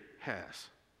Creator has.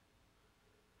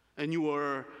 And you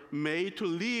were made to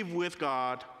live with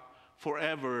God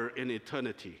forever in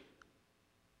eternity.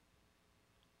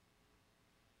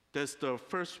 That's the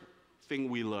first thing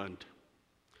we learned.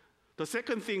 The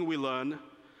second thing we learned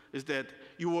is that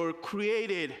you were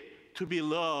created to be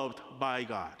loved by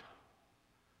God.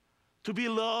 To be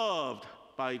loved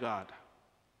by God.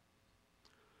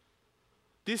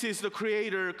 This is the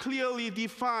Creator clearly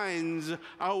defines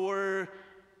our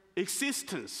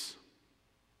existence.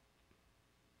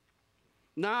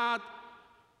 Not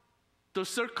the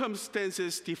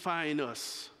circumstances define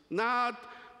us.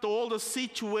 Not all the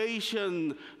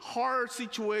situation, hard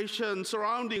situation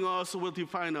surrounding us will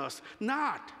define us.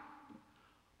 Not.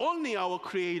 Only our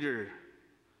Creator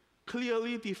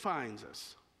clearly defines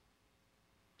us.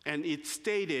 And it's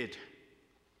stated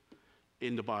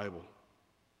in the Bible.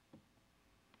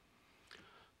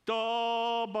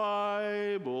 The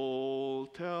Bible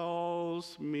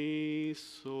tells me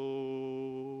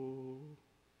so.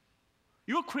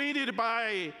 You're created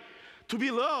to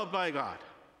be loved by God.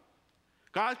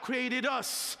 God created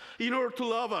us in order to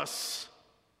love us.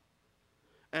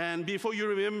 And before you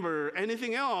remember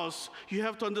anything else, you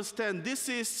have to understand this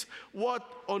is what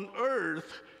on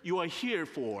earth you are here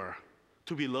for,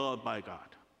 to be loved by God.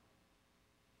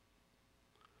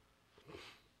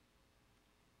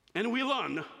 And we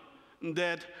learn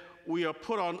that we are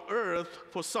put on earth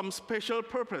for some special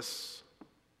purpose.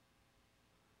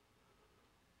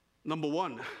 Number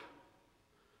one,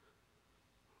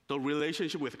 the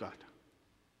relationship with God.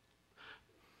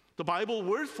 The Bible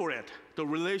word for it, the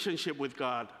relationship with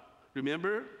God.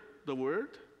 Remember the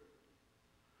word?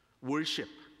 Worship.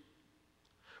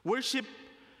 Worship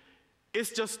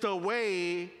is just the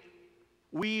way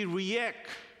we react.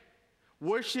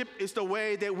 Worship is the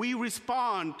way that we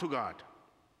respond to God.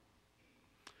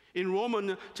 In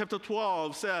Romans chapter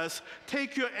 12 says,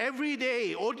 take your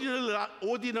everyday,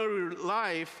 ordinary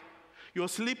life. You're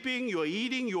sleeping, you're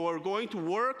eating, you're going to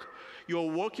work,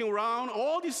 you're walking around,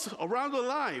 all this around your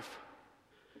life,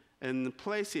 and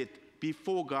place it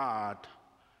before God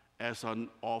as an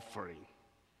offering.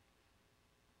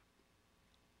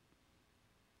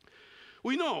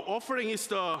 We know offering is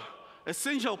the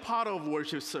essential part of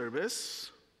worship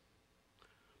service,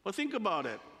 but think about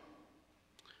it.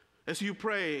 As you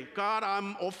pray, God,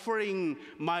 I'm offering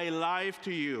my life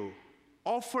to you.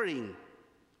 Offering.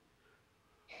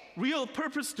 Real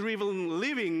purpose-driven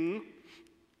living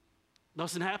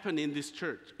doesn't happen in this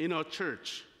church, in our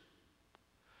church.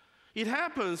 It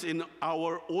happens in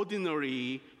our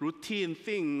ordinary, routine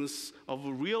things of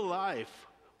real life,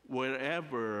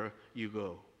 wherever you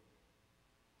go.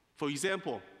 For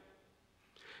example,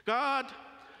 God,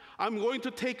 I'm going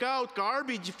to take out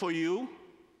garbage for you.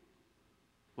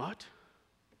 What?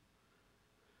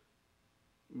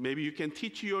 Maybe you can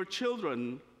teach your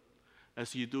children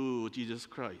as you do Jesus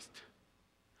Christ.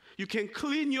 You can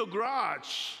clean your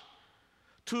garage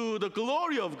to the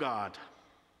glory of God.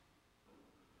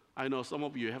 I know some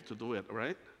of you have to do it,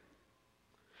 right?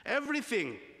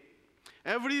 Everything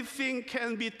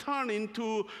can be turned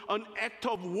into an act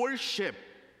of worship.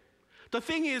 The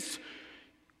thing is,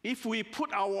 if we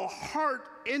put our heart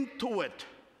into it,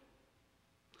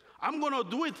 I'm going to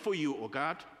do it for you, oh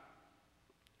God,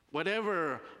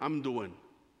 whatever I'm doing.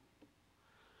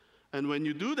 And when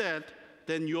you do that,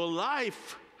 then your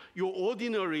life, your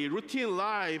ordinary, routine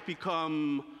life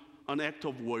become an act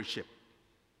of worship.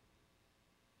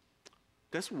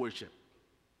 That's worship.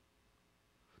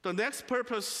 The next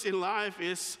purpose in life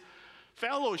is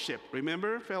fellowship.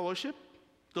 Remember fellowship?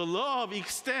 The love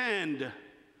extend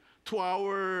to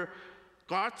our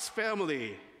God's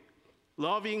family,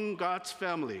 loving God's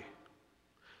family.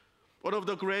 One of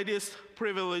the greatest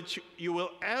privilege you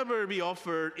will ever be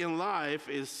offered in life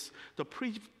is the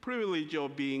privilege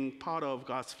of being part of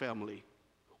God's family.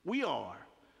 We are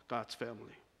God's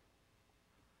family.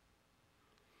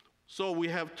 So we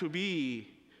have to be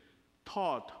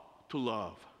taught to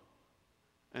love.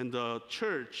 And the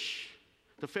church,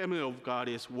 the family of God,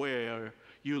 is where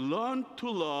you learn to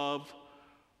love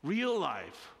real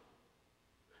life.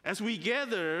 As we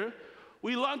gather,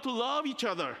 we learn to love each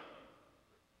other.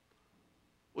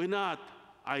 We're not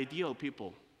ideal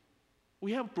people.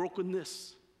 We have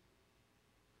brokenness,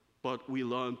 but we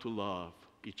learn to love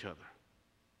each other.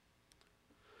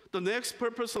 The next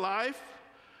purpose of life,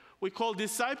 we call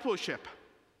discipleship,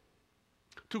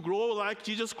 to grow like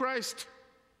Jesus Christ.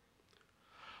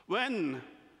 When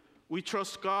we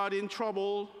trust God in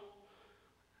trouble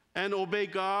and obey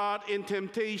God in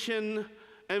temptation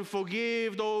and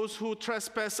forgive those who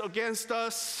trespass against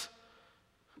us,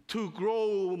 to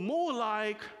grow more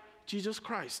like Jesus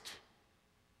Christ.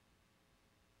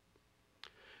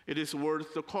 It is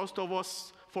worth the cost of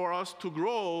us for us to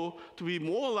grow to be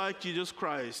more like Jesus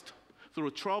Christ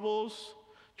through troubles,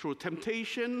 through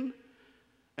temptation,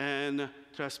 and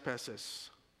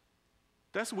trespasses.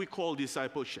 That's what we call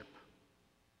discipleship.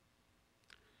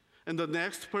 And the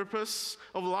next purpose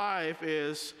of life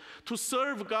is to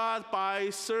serve God by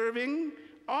serving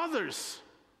others.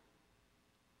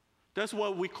 That's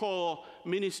what we call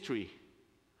ministry.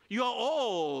 You are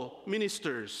all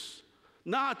ministers,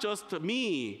 not just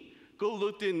me,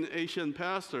 good-looking Asian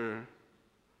pastor.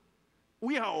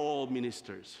 We are all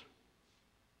ministers.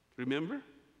 Remember?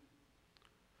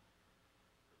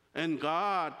 And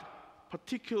God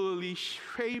particularly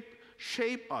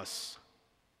shape us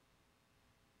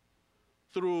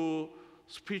through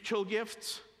spiritual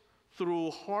gifts,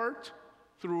 through heart,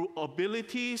 through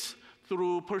abilities,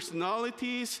 through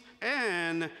personalities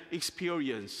and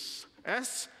experience.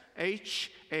 S-H-A-P-E.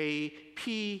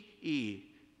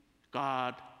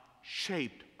 God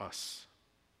shaped us.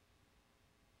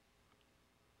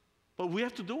 but we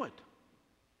have to do it.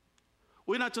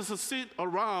 We're not just sit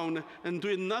around and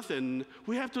doing nothing.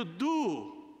 We have to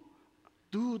do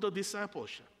the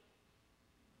discipleship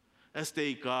as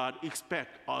God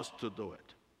expect us to do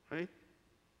it, right?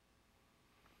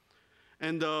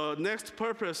 And the next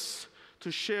purpose to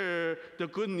share the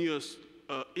good news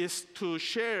is to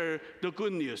share the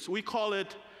good news. We call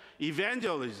it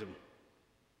evangelism.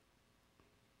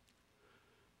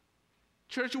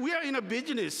 Church, we are in a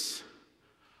business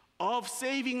of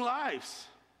saving lives.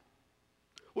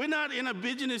 We're not in a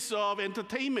business of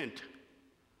entertainment.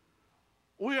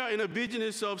 We are in a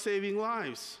business of saving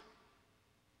lives.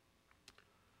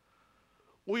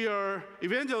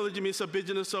 Evangelism is a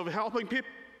business of helping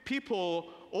people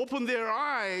open their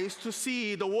eyes to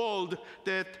see the world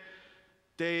that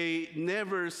they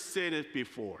never seen it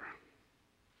before.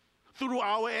 Through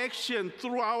our action,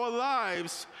 through our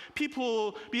lives,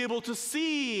 people be able to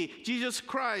see Jesus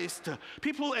Christ.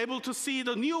 People able to see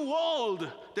the new world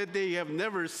that they have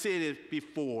never seen it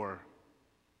before.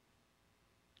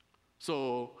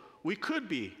 So we could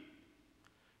be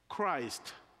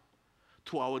Christ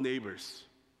to our neighbors.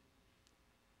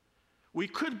 We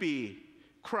could be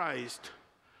Christ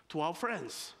to our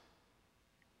friends.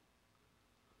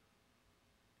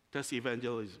 That's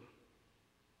evangelism.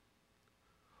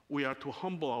 We are to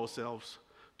humble ourselves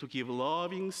to give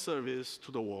loving service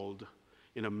to the world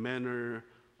in a manner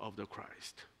of the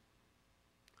Christ.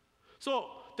 So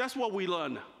that's what we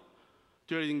learn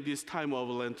during this time of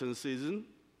Lenten season.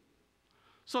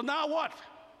 So now what?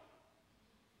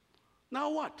 Now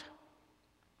what?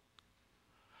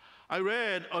 I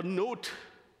read a note.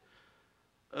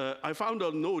 I found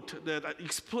a note that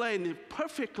explained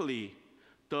perfectly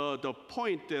the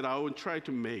point that I will try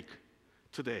to make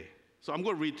today. So I'm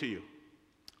going to read to you.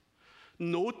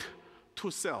 Note to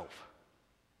self.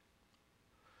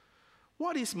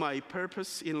 What is my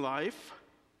purpose in life?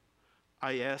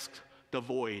 I asked the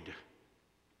void.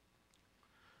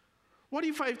 What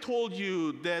if I told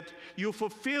you that you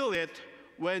fulfill it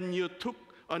when you took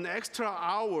an extra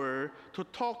hour to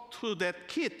talk to that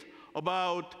kid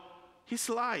about his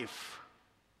life?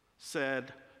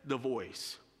 Said the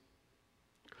voice.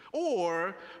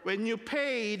 Or when you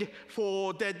paid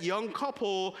for that young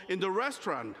couple in the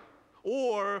restaurant,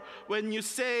 or when you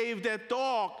saved that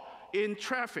dog in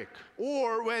traffic,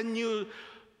 or when you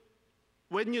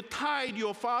tied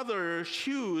your father's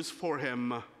shoes for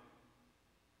him.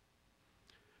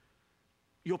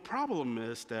 Your problem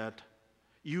is that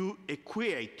you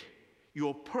equate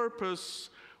your purpose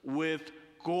with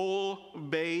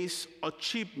goal-based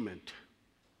achievement.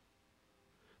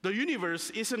 The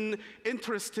universe isn't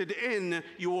interested in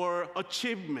your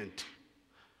achievement,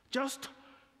 just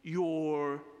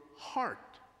your heart.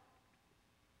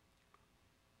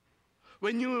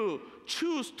 When you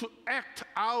choose to act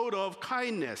out of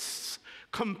kindness,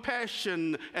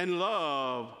 compassion, and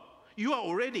love, you are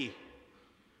already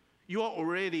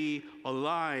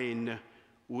aligned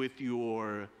with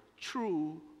your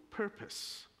true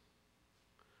purpose.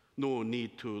 No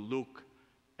need to look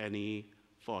any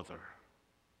further.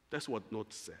 That's what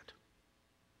note said.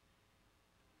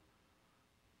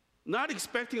 Not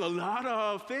expecting a lot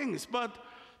of things, but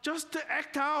just to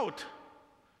act out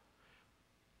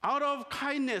of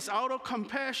kindness, out of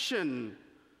compassion,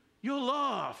 your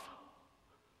love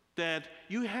that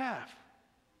you have.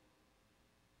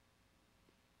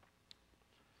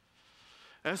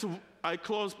 As I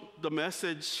close the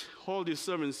message, hold this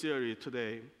sermon series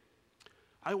today,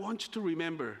 I want you to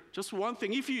remember just one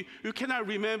thing. If you cannot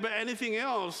remember anything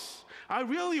else, I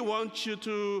really want you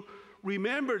to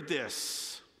remember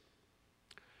this.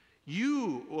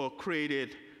 You were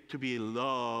created to be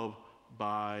loved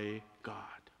by God.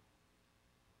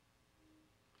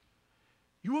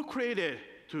 You were created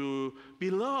to be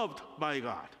loved by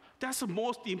God. That's the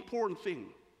most important thing.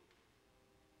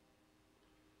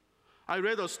 I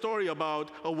read a story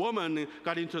about a woman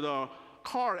got into the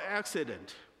car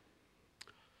accident.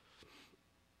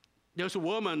 There's a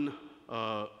woman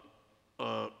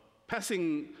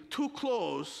passing too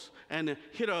close and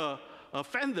hit a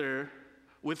fender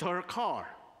with her car.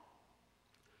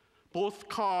 Both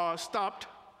cars stopped,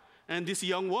 and this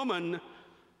young woman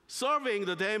surveying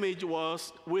the damage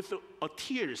was with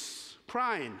tears,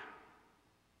 crying,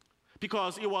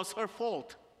 because it was her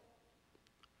fault.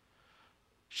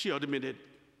 She admitted.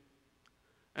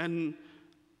 And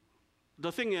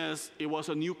the thing is, it was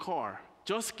a new car.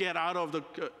 Just get out of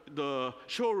the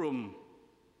showroom.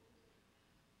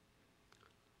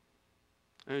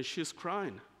 And she's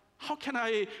crying. How can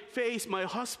I face my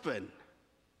husband?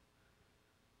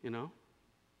 You know?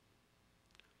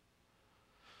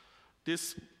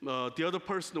 the other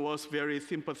person was very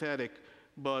sympathetic,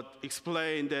 but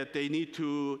explained that they need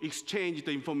to exchange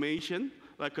the information,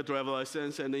 like a driver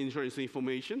license and insurance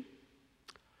information.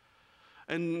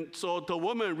 And so the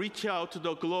woman reached out to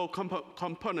the glow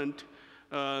component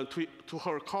to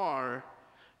her car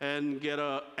and get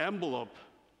an envelope,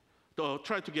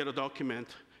 try to get a document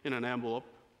in an envelope.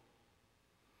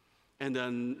 And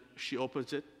then she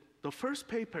opens it. The first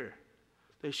paper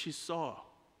that she saw,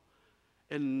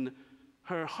 and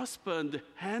her husband's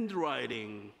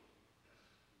handwriting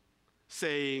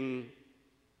saying,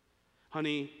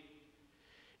 "Honey,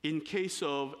 in case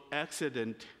of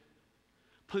accident,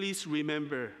 please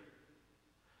remember,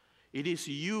 it is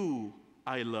you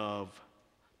I love,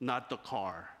 not the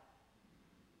car."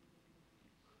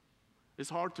 It's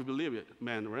hard to believe it,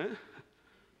 man, right?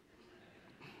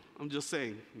 I'm just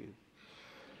saying.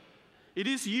 It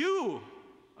is you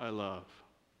I love.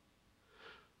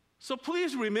 So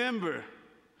please remember,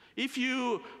 if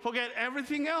you forget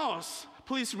everything else,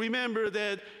 please remember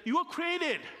that you are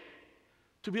created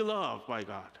to be loved by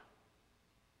God.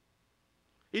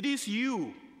 It is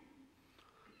you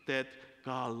that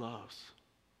God loves.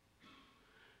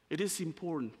 It is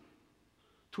important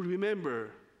to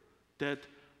remember that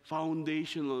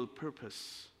foundational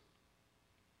purpose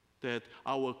that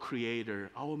our Creator,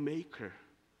 our Maker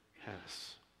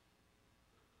has.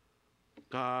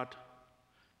 God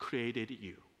created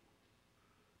you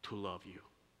to love you.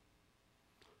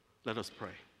 Let us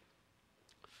pray.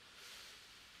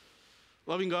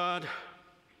 Loving God,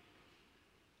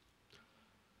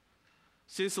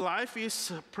 since life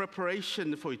is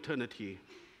preparation for eternity,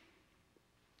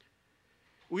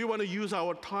 we want to use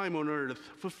our time on earth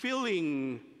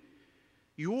fulfilling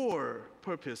your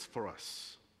purpose for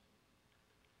us.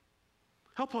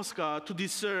 Help us, God, to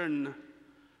discern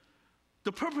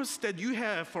the purpose that you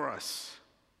have for us.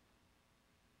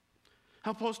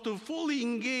 Help us to fully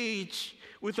engage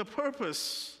with the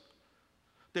purpose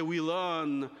that we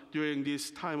learn during this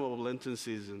time of Lenten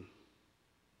season.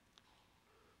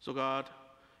 So God,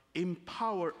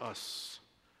 empower us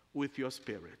with your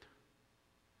Spirit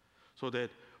so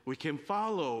that we can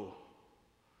follow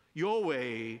your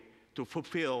way to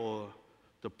fulfill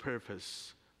the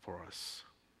purpose for us.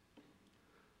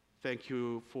 Thank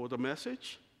you for the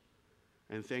message,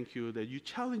 and thank you that you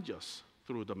challenge us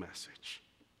through the message.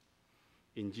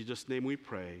 In Jesus' name we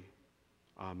pray.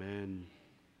 Amen.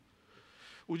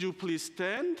 Would you please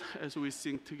stand as we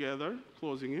sing together,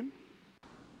 closing hymn?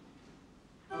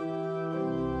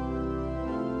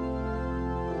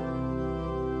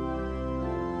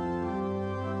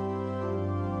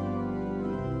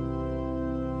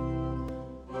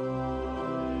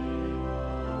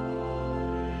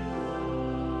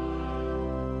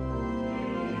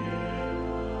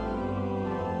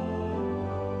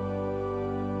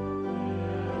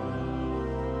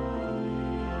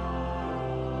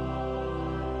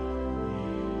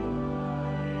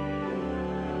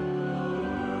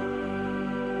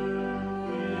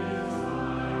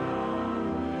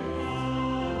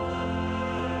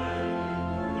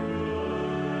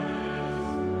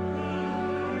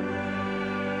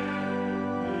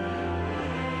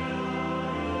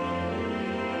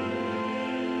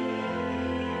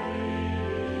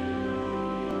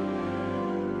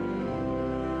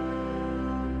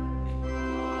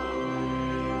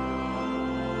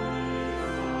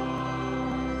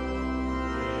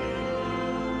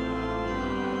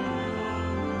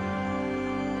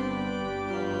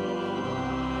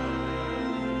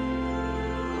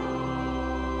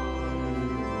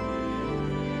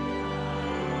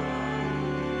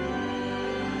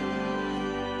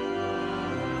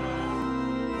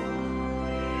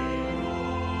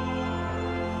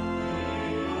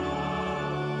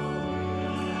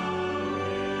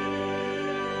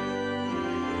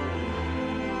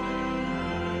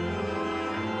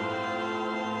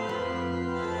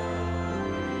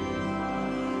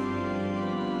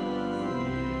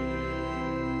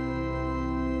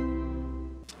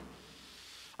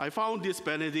 I found this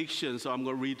benediction, so I'm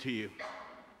going to read to you.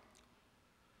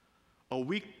 A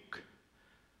week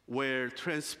where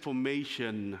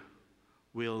transformation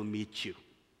will meet you.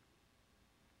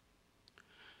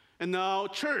 And now,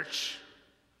 church,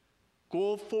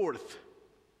 go forth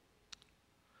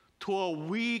to a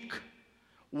week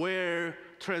where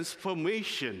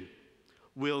transformation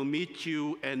will meet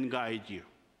you and guide you.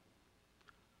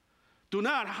 Do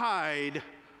not hide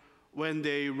when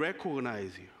they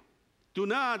recognize you. Do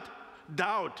not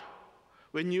doubt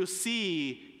when you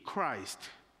see Christ.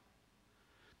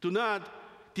 Do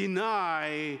not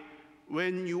deny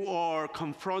when you are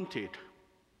confronted.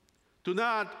 Do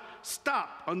not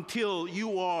stop until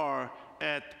you are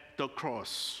at the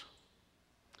cross.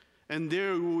 And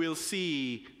there you will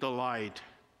see the light,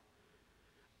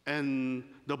 and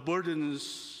the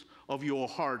burdens of your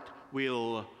heart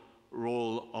will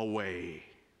roll away.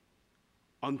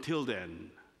 Until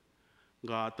then,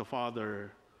 God the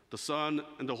Father, the Son,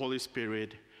 and the Holy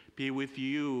Spirit be with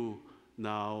you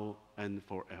now and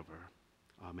forever.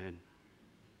 Amen.